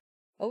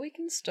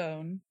 Awaken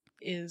Stone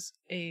is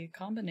a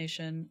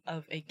combination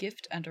of a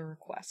gift and a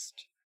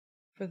request.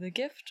 For the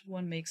gift,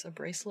 one makes a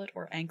bracelet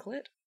or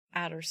anklet,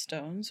 adder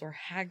stones or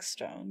hag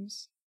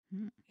stones,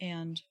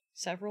 and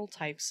several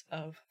types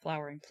of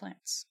flowering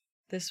plants.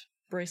 This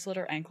bracelet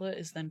or anklet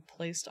is then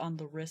placed on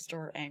the wrist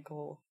or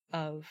ankle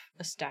of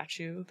a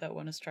statue that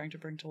one is trying to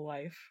bring to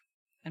life,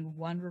 and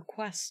one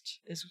request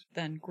is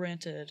then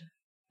granted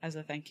as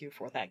a thank you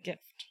for that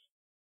gift.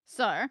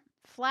 So,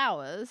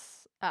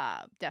 flowers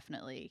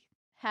definitely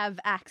have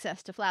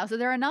access to flowers. Are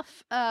there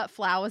enough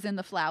flowers in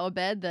the flower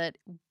bed that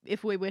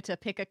if we were to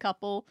pick a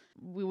couple,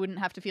 we wouldn't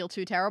have to feel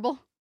too terrible?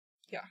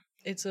 Yeah,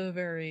 it's a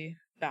very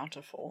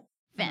bountiful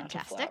amount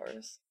of Fantastic.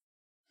 flowers.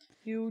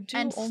 You do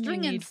And only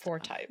string and need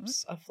 4 stuff.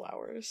 types of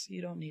flowers.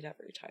 You don't need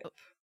every type.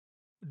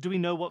 Do we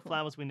know what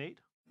flowers we need?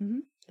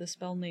 The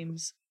spell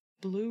names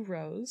Blue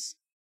Rose,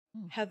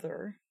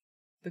 Heather,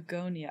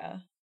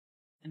 Begonia,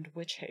 and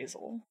Witch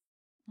Hazel.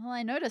 Well,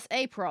 I notice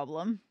a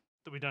problem.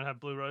 That we don't have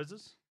blue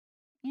roses?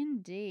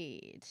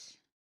 Indeed.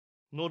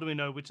 Nor do we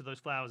know which of those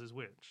flowers is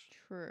which.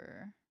 True.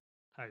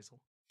 Hazel.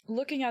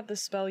 Looking at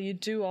this spell, you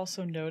do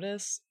also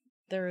notice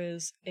there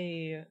is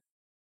a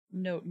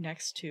note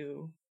next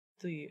to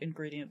the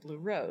ingredient Blue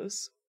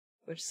Rose,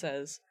 which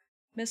says,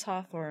 Miss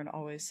Hawthorne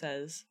always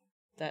says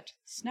that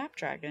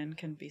Snapdragon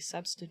can be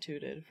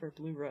substituted for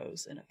Blue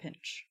Rose in a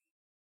pinch.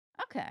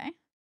 Okay.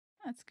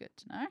 That's good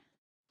to know.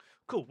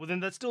 Cool. Well, then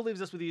that still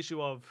leaves us with the issue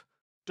of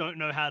don't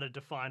know how to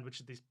define which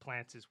of these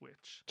plants is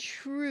which.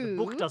 True. The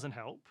book doesn't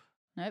help.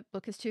 Nope,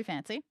 book is too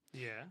fancy.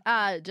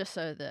 Yeah. Just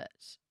so that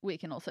we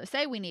can also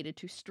say we needed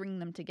to string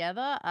them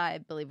together. I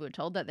believe we were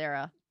told that there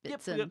are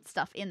bits Yep, and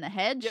stuff in the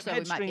hedge, Yep, so we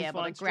head might be strings,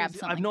 able to fine, grab strings.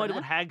 something. I have no from idea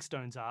what there. hag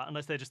stones are,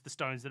 unless they're just the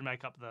stones that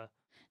make up the.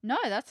 No,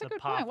 that's a the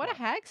good point. What are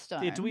pathway.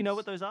 hagstones? Yeah, do we know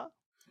what those are?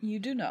 You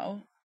do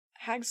know.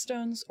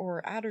 Hagstones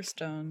or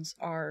adderstones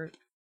are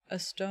a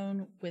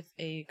stone with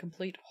a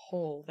complete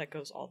hole that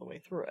goes all the way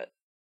through it.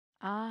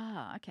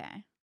 Ah,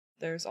 okay.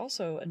 There's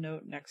also a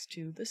note next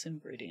to this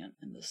ingredient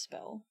in the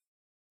spell.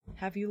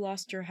 Have you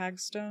lost your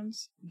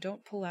hagstones?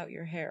 Don't pull out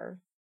your hair.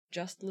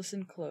 Just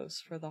listen close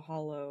for the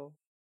hollow,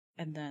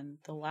 and then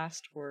the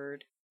last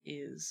word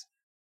is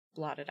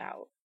blotted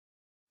out.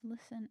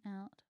 Listen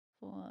out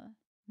for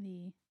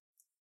the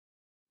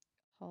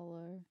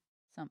hollow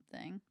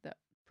something that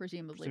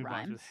presumably Presumed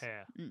rhymes. with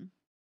hair.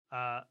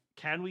 Mm.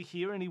 Can we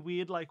hear any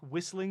weird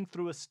whistling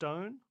through a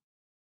stone?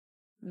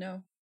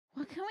 No.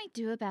 What can we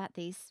do about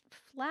these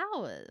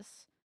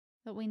flowers?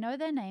 That we know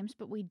their names,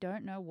 but we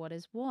don't know what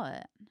is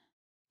what.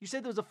 You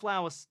said there was a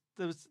flower.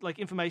 There was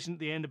information at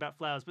the end about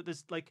flowers, but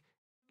there's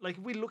if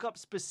we look up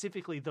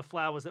specifically the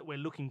flowers that we're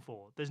looking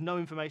for, there's no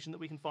information that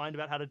we can find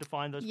about how to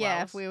define those flowers.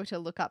 Yeah, if we were to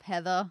look up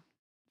Heather,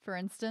 for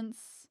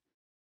instance.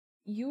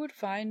 You would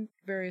find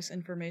various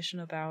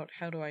information about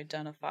how to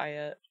identify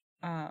it.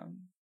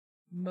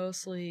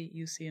 Mostly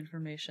you see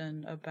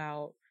information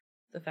about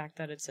the fact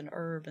that it's an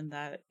herb and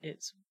that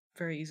it's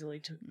very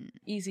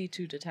easy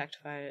to detect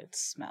via its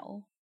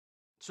smell.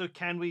 So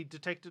can we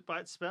detect it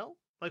by its smell?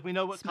 We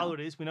know what Smell. color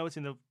it is. We know it's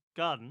in the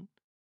garden.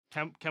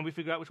 Can we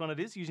figure out which one it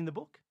is using the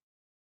book?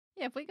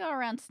 Yeah, if we go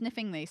around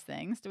sniffing these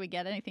things, do we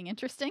get anything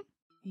interesting?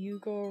 You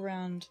go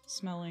around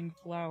smelling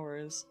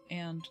flowers,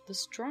 and the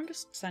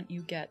strongest scent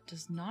you get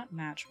does not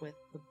match with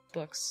the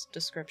book's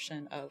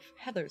description of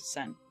Heather's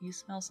scent. You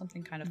smell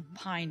something kind of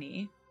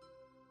piney.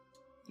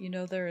 You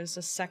know there is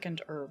a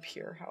second herb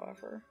here,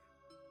 however.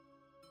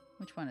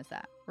 Which one is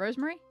that?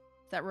 Rosemary?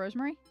 Is that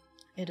rosemary?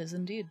 It is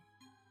indeed.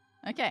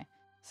 Okay,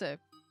 so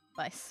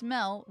by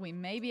smell, we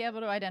may be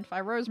able to identify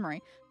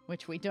rosemary,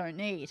 which we don't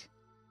need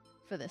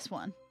for this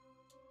one.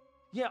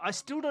 Yeah, I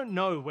still don't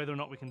know whether or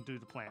not we can do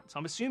the plants.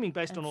 I'm assuming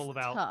based on It's all of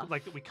our tough.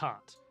 that we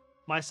can't.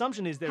 My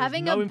assumption is there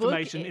Having is no a book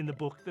information in the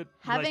book that relates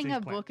to Having these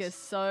a book is plants.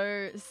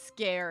 so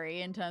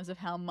scary in terms of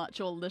how much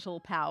or little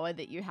power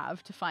that you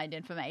have to find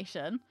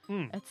information.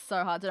 It's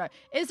so hard to know.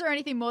 Is there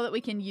anything more that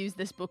we can use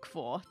this book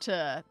for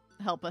to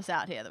help us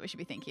out here that we should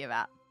be thinking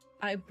about?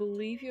 I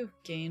believe you've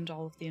gained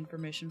all of the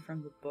information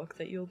from the book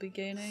that you'll be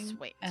gaining.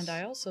 Sweet. And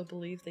I also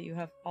believe that you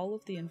have all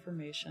of the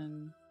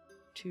information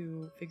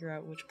to figure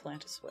out which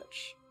plant is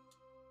which.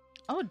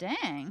 Oh,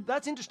 dang.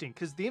 That's interesting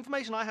because the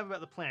information I have about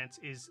the plants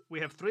is we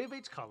have 3 of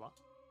each color,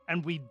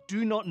 and we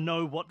do not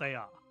know what they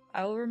are.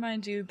 I'll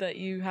remind you that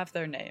you have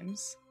their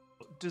names.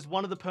 Does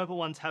one of the purple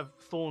ones have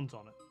thorns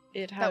on it?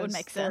 It has That would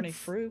make thorny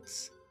sense.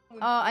 fruits. Oh,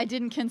 I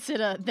didn't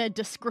consider their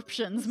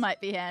descriptions might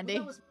be handy.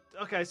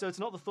 Okay, so it's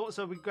not the thorn.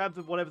 So we grab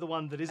whatever the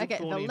one that isn't Okay,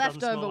 the thorny and doesn't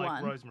smell leftover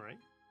like one. rosemary.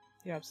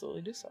 You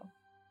absolutely do so.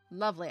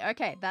 Lovely.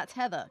 Okay, that's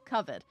Heather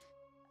covered.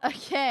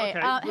 Okay, Okay,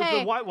 with hey.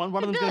 the white one,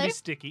 one of hey, them's going to be Billy.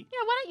 sticky. Yeah,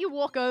 why don't you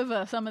walk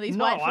over some of these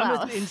No, white flowers?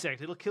 I'm an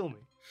insect. It'll kill me.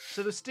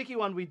 So the sticky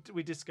one we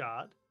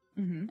discard.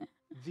 Hmm.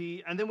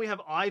 And then we have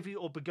ivy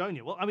or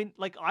begonia. Well, I mean,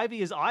 like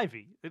ivy is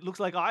ivy. It looks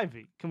like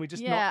ivy. Can we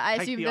just yeah, not I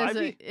take assume the there's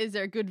ivy? is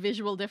there a good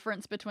visual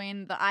difference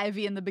between the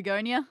ivy and the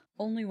begonia?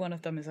 Only one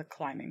of them is a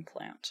climbing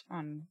plant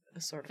on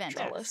a sort of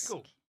Fantastic. trellis.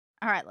 Cool.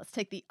 All right, let's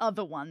take the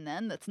other one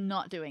then that's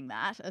not doing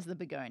that as the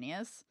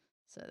begonias.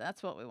 So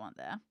that's what we want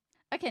there.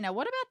 Okay, now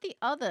what about the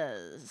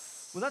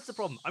others? Well, that's the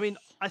problem. I mean,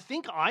 I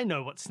think I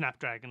know what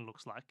snapdragon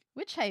looks like.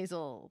 Witch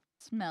hazel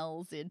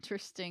smells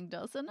interesting,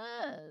 doesn't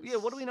it? Yeah,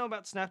 what do we know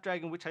about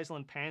snapdragon, witch hazel,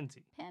 and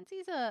pansy?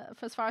 Pansies are,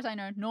 as far as I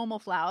know, normal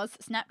flowers.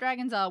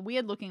 Snapdragons are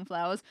weird looking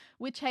flowers.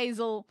 Witch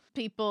hazel,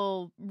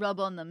 people rub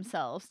on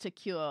themselves to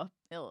cure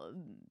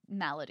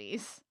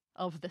maladies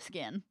of the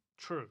skin.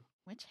 True.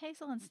 Witch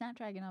hazel and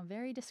snapdragon are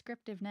very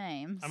descriptive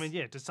names. I mean,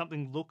 yeah, does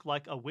something look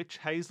like a witch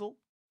hazel?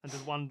 And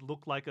does one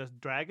look like a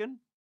dragon?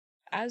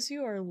 As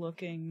you are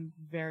looking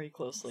very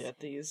closely at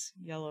these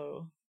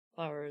yellow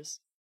flowers,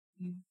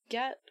 you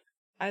get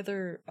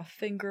either a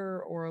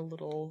finger or a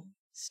little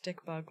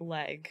stick bug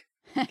leg.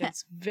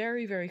 Gets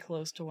very, very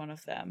close to one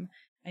of them,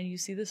 and you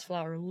see this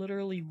flower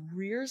literally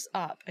rears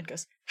up and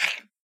goes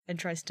and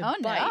tries to Oh,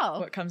 bite no.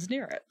 what comes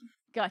near it.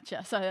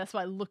 Gotcha. So that's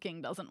why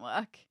looking doesn't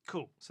work.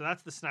 Cool. So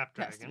that's the Has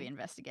snapdragon. to be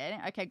investigating.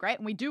 Okay, great.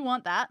 And we do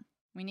want that.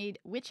 We need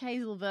witch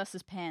hazel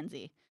versus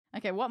pansy.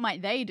 Okay, what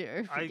might they do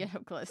if we get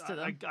up close to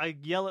them? I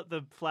yell at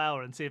the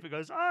flower and see if it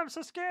goes, oh, I'm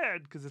so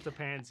scared, because it's a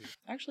pansy.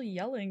 Actually,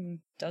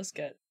 yelling does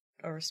get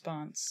a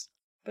response,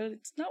 but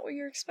it's not what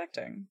you're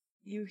expecting.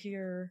 You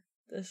hear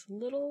this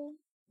little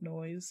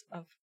noise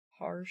of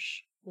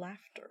harsh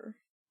laughter.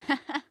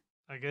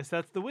 I guess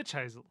that's the witch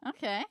hazel.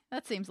 Okay,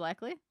 that seems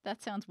likely.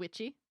 That sounds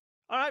witchy.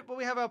 All right, well,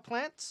 we have our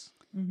plants.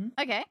 Mm-hmm.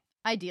 Okay,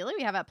 ideally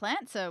we have our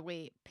plant, so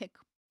we pick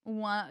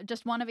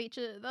just one of each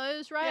of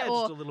those, right? Yeah,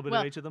 or, just a little bit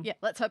well, of each of them. Yeah,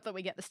 let's hope that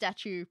we get the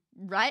statue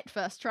right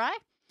first try.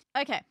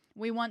 Okay,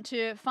 we want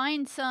to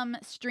find some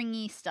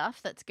stringy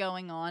stuff that's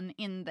going on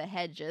in the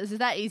hedges. Is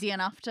that easy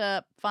enough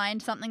to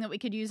find something that we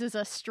could use as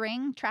a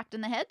string trapped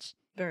in the hedge?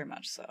 Very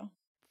much so.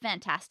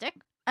 Fantastic.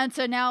 And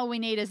so now all we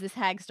need is this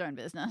hagstone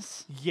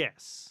business.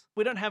 Yes.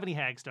 We don't have any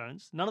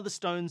hagstones. None of the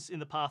stones in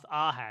the path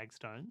are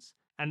hagstones.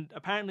 And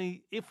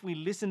apparently, if we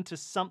listen to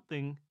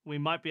something, we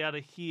might be able to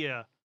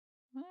hear.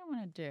 What do I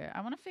want to do?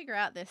 I want to figure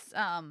out this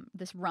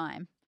this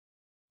rhyme.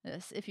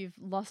 This, if you've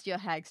lost your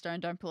hagstone,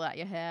 don't pull out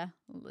your hair.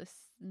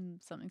 Listen,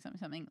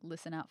 something.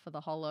 Listen out for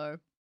the hollow.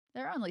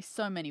 There are only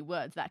so many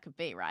words that could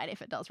be, right?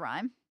 If it does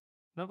rhyme.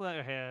 Don't pull out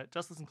your hair.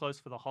 Just listen close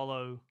for the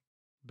hollow,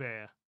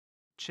 bear,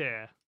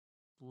 chair,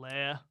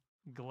 lair,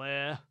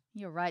 glare,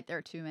 You're right. There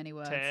are too many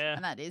words, Tear.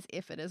 and that is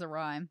if it is a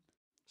rhyme.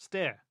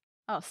 stare.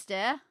 Oh,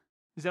 stare.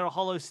 Is there a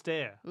hollow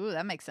stare? Ooh,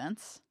 that makes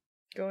sense.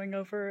 Going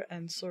over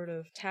and sort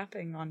of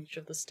tapping on each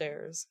of the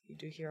stairs, you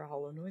do hear a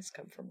hollow noise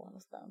come from one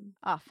of them.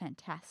 Oh,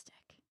 fantastic.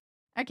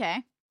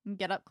 Okay,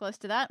 get up close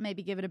to that.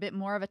 Maybe give it a bit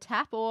more of a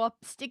tap, or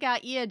stick our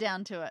ear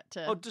down to it.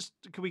 To... Oh, just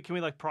can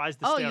we like prise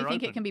the oh, stare you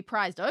think open? it can be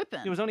prized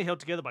open? It was only held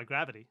together by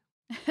gravity.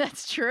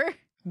 That's true.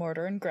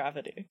 Mortar and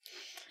gravity.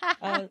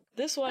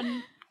 This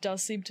one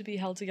does seem to be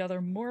held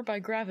together more by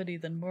gravity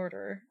than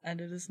mortar,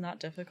 and it is not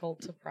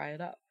difficult to pry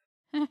it up.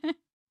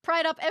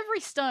 Pried up every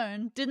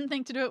stone. Didn't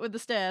think to do it with the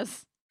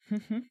stairs.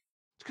 It's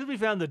because we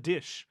found the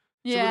dish.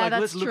 So Yeah, we're like,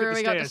 that's let's look true. at the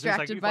We got stairs. It's like,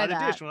 distracted we by find a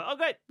that. dish. We're like, oh,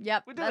 great.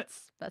 Yep, We did it.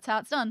 that's how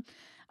it's done.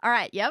 All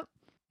right, yep.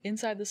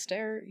 Inside the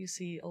stair, you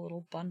see a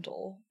little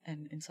bundle,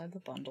 and inside the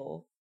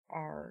bundle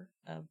are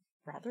a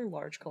rather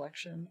large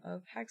collection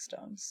of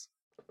hagstones.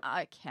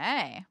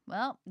 Okay,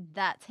 well,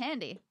 that's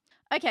handy.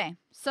 Okay,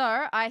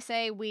 so I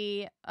say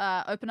we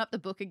open up the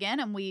book again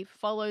and we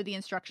follow the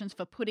instructions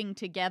for putting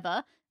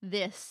together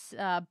this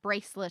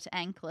bracelet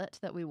anklet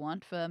that we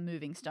want for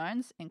moving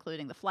stones,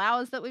 including the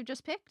flowers that we've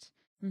just picked,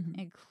 Mm-hmm.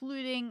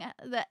 including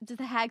does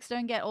the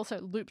hagstone get also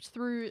looped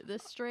through the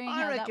string? How I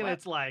does that reckon work?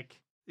 it's like,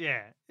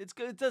 yeah, it's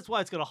good. That's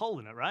why it's got a hole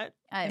in it, right?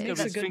 It It's makes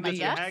got a its good fingers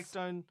guess. and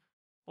hagstone.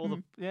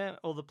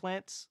 All the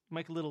plants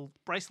make a little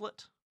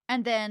bracelet.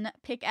 And then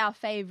pick our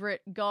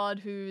favorite god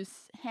whose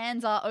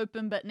hands are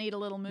open but need a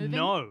little moving.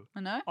 No. Oh,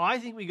 no? I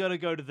think we got to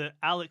go to the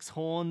Alex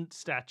Horn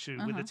statue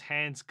with Uh-huh. its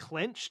hands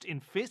clenched in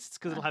fists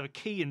because it'll have a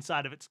key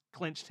inside of its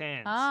clenched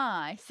hands.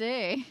 Ah, I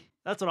see.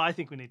 That's what I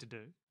think we need to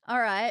do. All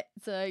right,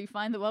 so you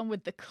find the one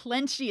with the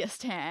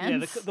clenchiest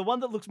hands. Yeah, the one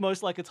that looks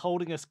most like it's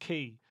holding us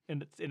key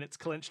in its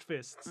clenched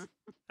fists,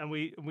 and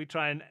we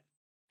try and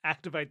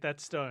activate that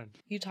stone.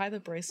 You tie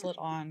the bracelet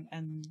on,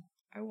 and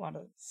I want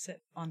to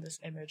sit on this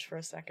image for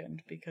a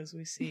second because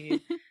we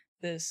see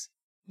this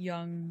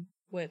young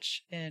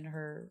witch in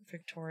her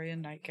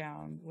Victorian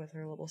nightgown with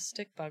her little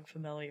stick bug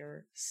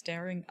familiar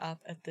staring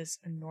up at this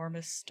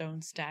enormous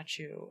stone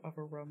statue of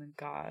a Roman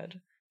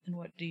god. And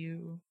what do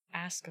you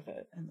ask of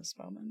it in this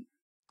moment?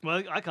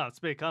 Well, I can't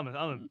speak. I'm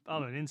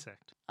an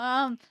insect.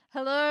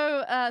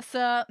 Hello,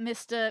 sir,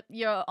 Mr.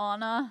 Your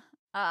Honor.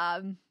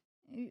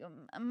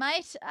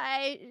 Might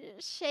I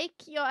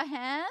shake your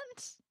hand?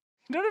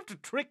 You don't have to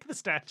trick the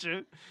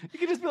statue. You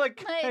can just be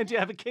like, Might- "Hey, do you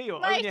have a key?" Or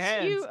open Might your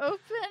hands. you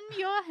open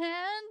your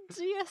hand,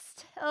 yes,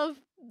 of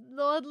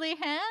lordly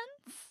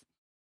hands?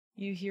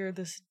 You hear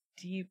this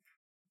deep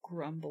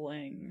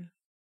grumbling,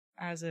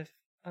 as if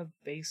a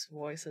bass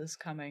voice is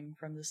coming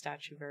from the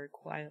statue very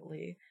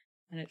quietly,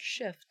 and it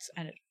shifts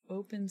and it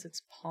opens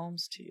its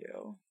palms to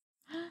you.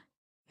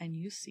 And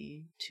you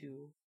see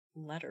 2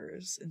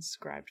 letters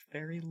inscribed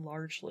very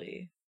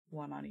largely,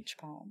 one on each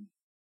palm.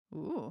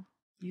 Ooh.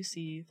 You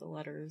see the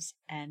letters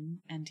N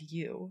and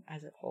U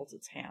as it holds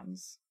its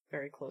hands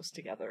very close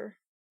together.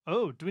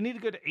 Oh, do we need to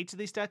go to each of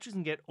these statues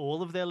and get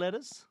all of their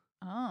letters?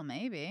 Oh,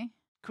 maybe.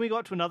 Can we go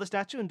up to another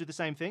statue and do the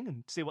same thing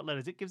and see what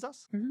letters it gives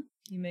us? Mm-hmm.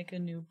 You make a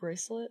new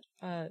bracelet.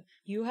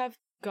 You have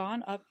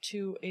gone up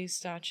to a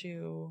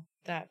statue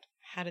that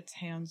had its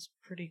hands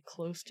pretty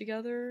close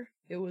together.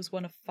 It was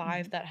one of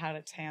 5 that had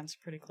its hands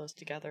pretty close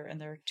together,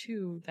 and there are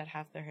 2 that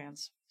have their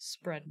hands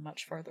spread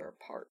much farther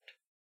apart.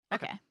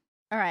 Okay.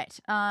 All right.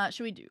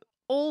 Should we do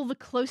all the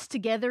close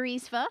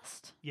togetheries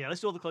first? Yeah,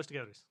 let's do all the close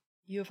togethers.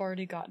 You have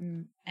already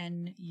gotten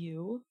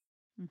NU.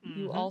 Mhm.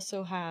 You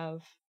also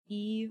have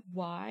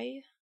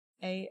EY,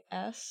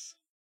 AS,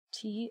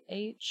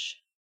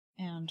 TH,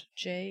 and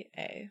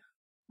JA.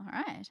 All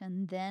right.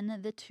 And then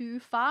the 2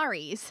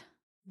 faries.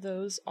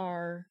 Those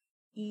are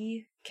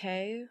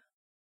EK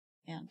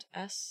and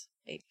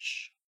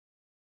SH.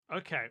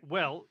 Okay,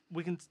 well,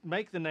 we can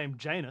make the name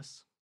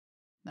Janus.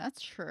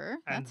 That's true.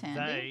 And That's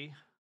handy.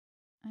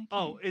 Okay.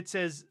 Oh, it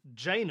says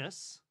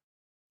Janus,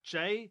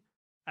 JANUS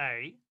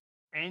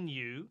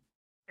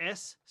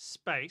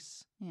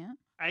space Yeah.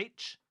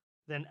 H,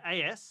 then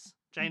AS,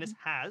 Janus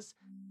has,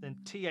 then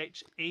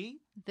THE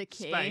The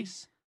key.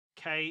 space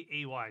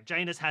KEY.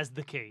 Janus has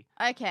the key.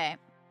 Okay.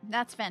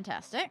 That's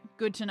fantastic.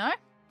 Good to know.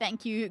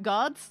 Thank you,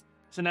 gods.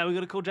 So now we got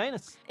to call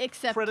Janus.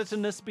 Except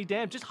Predatorness be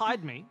damned. Just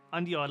hide me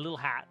under your little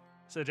hat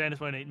so Janus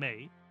won't eat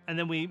me. And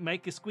then we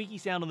make a squeaky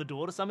sound on the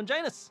door to summon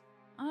Janus.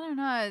 I don't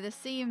know. This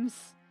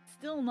seems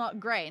still not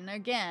great. And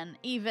again,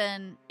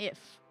 even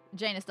if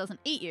Janus doesn't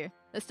eat you,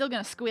 they're still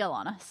going to squeal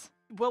on us.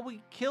 Well,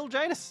 we kill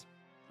Janus.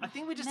 I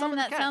think we just Man, summon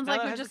the that cat. sounds Now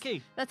like that we has just the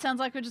key. That sounds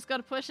like we just got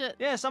to push it.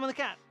 Yeah, summon the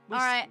cat. We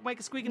All right. Make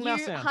a squeaking You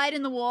mouse sound. hide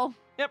in the wall,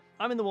 Yep,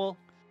 I'm in the wall.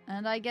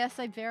 and I guess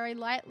I very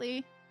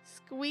lightly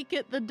squeak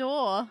at the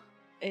door.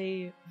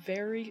 A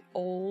very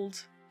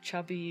old,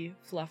 chubby,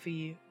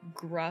 fluffy,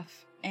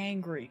 gruff,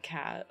 angry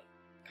cat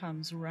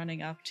comes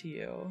running up to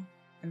you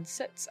and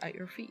sits at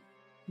your feet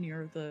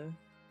near the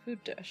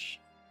food dish.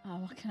 Oh,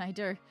 what can I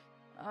do?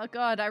 Oh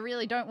god, I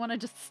really don't want to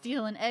just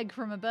steal an egg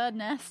from a bird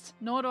nest,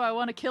 nor do I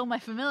want to kill my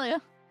familiar.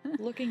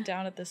 Looking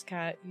down at this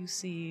cat, you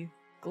see,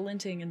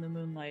 glinting in the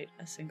moonlight,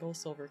 a single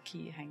silver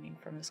key hanging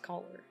from his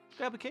collar.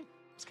 Grab a key.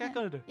 What's cat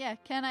gonna do? Yeah,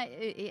 can I,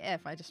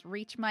 if I just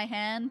reach my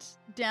hand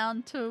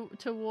down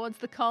towards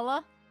the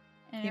collar?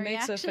 Any He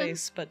makes a reaction?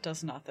 face but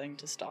does nothing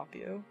to stop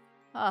you.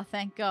 Oh,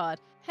 thank god.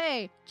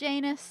 Hey,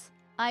 Janus,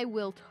 I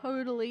will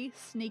totally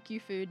sneak you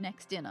food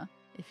next dinner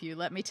if you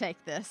let me take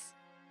this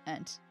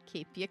and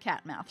keep your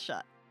cat mouth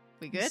shut.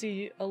 We You good?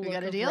 see a We look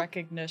got a of deal?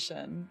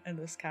 recognition in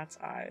this cat's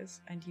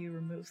eyes, and you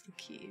remove the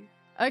key.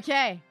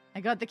 Okay,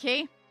 I got the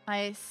key.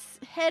 I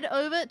head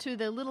over to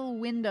the little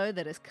window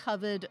that is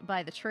covered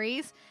by the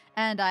trees,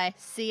 and I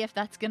see if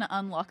that's going to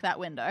unlock that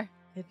window.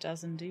 It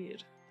does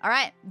indeed. All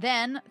right,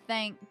 then,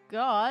 thank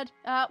God.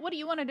 What do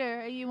you want to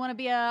do? You want to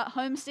be a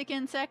home stick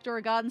insect or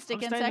a garden stick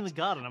I'm staying in insect?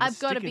 the garden. I'm a I've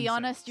got to stick be insect.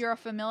 honest, you're a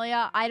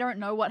familiar. I don't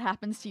know what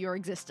happens to your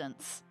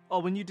existence. Oh,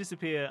 when you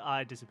disappear,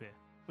 I disappear.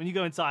 When you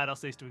go inside, I'll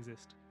cease to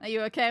exist. Are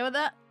you okay with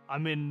that? I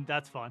mean,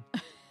 that's fine.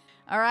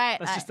 All right.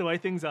 That's just the way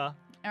things are.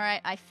 All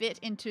right, I fit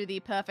into the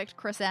perfect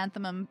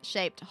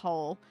chrysanthemum-shaped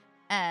hole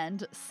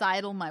and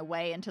sidle my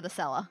way into the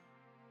cellar.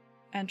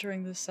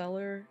 Entering the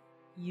cellar,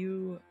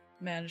 you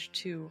manage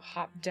to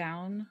hop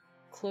down,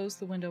 close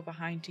the window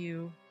behind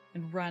you,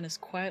 and run as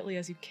quietly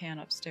as you can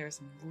upstairs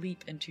and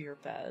leap into your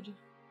bed,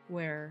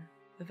 where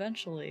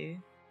eventually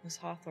Miss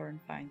Hawthorne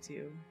finds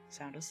you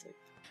sound asleep.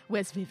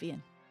 Where's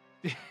Vivian?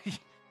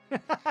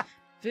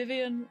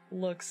 Vivian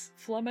looks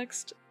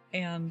flummoxed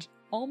and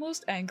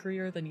almost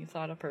angrier than you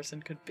thought a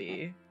person could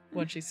be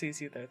when she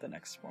sees you there the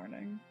next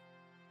morning.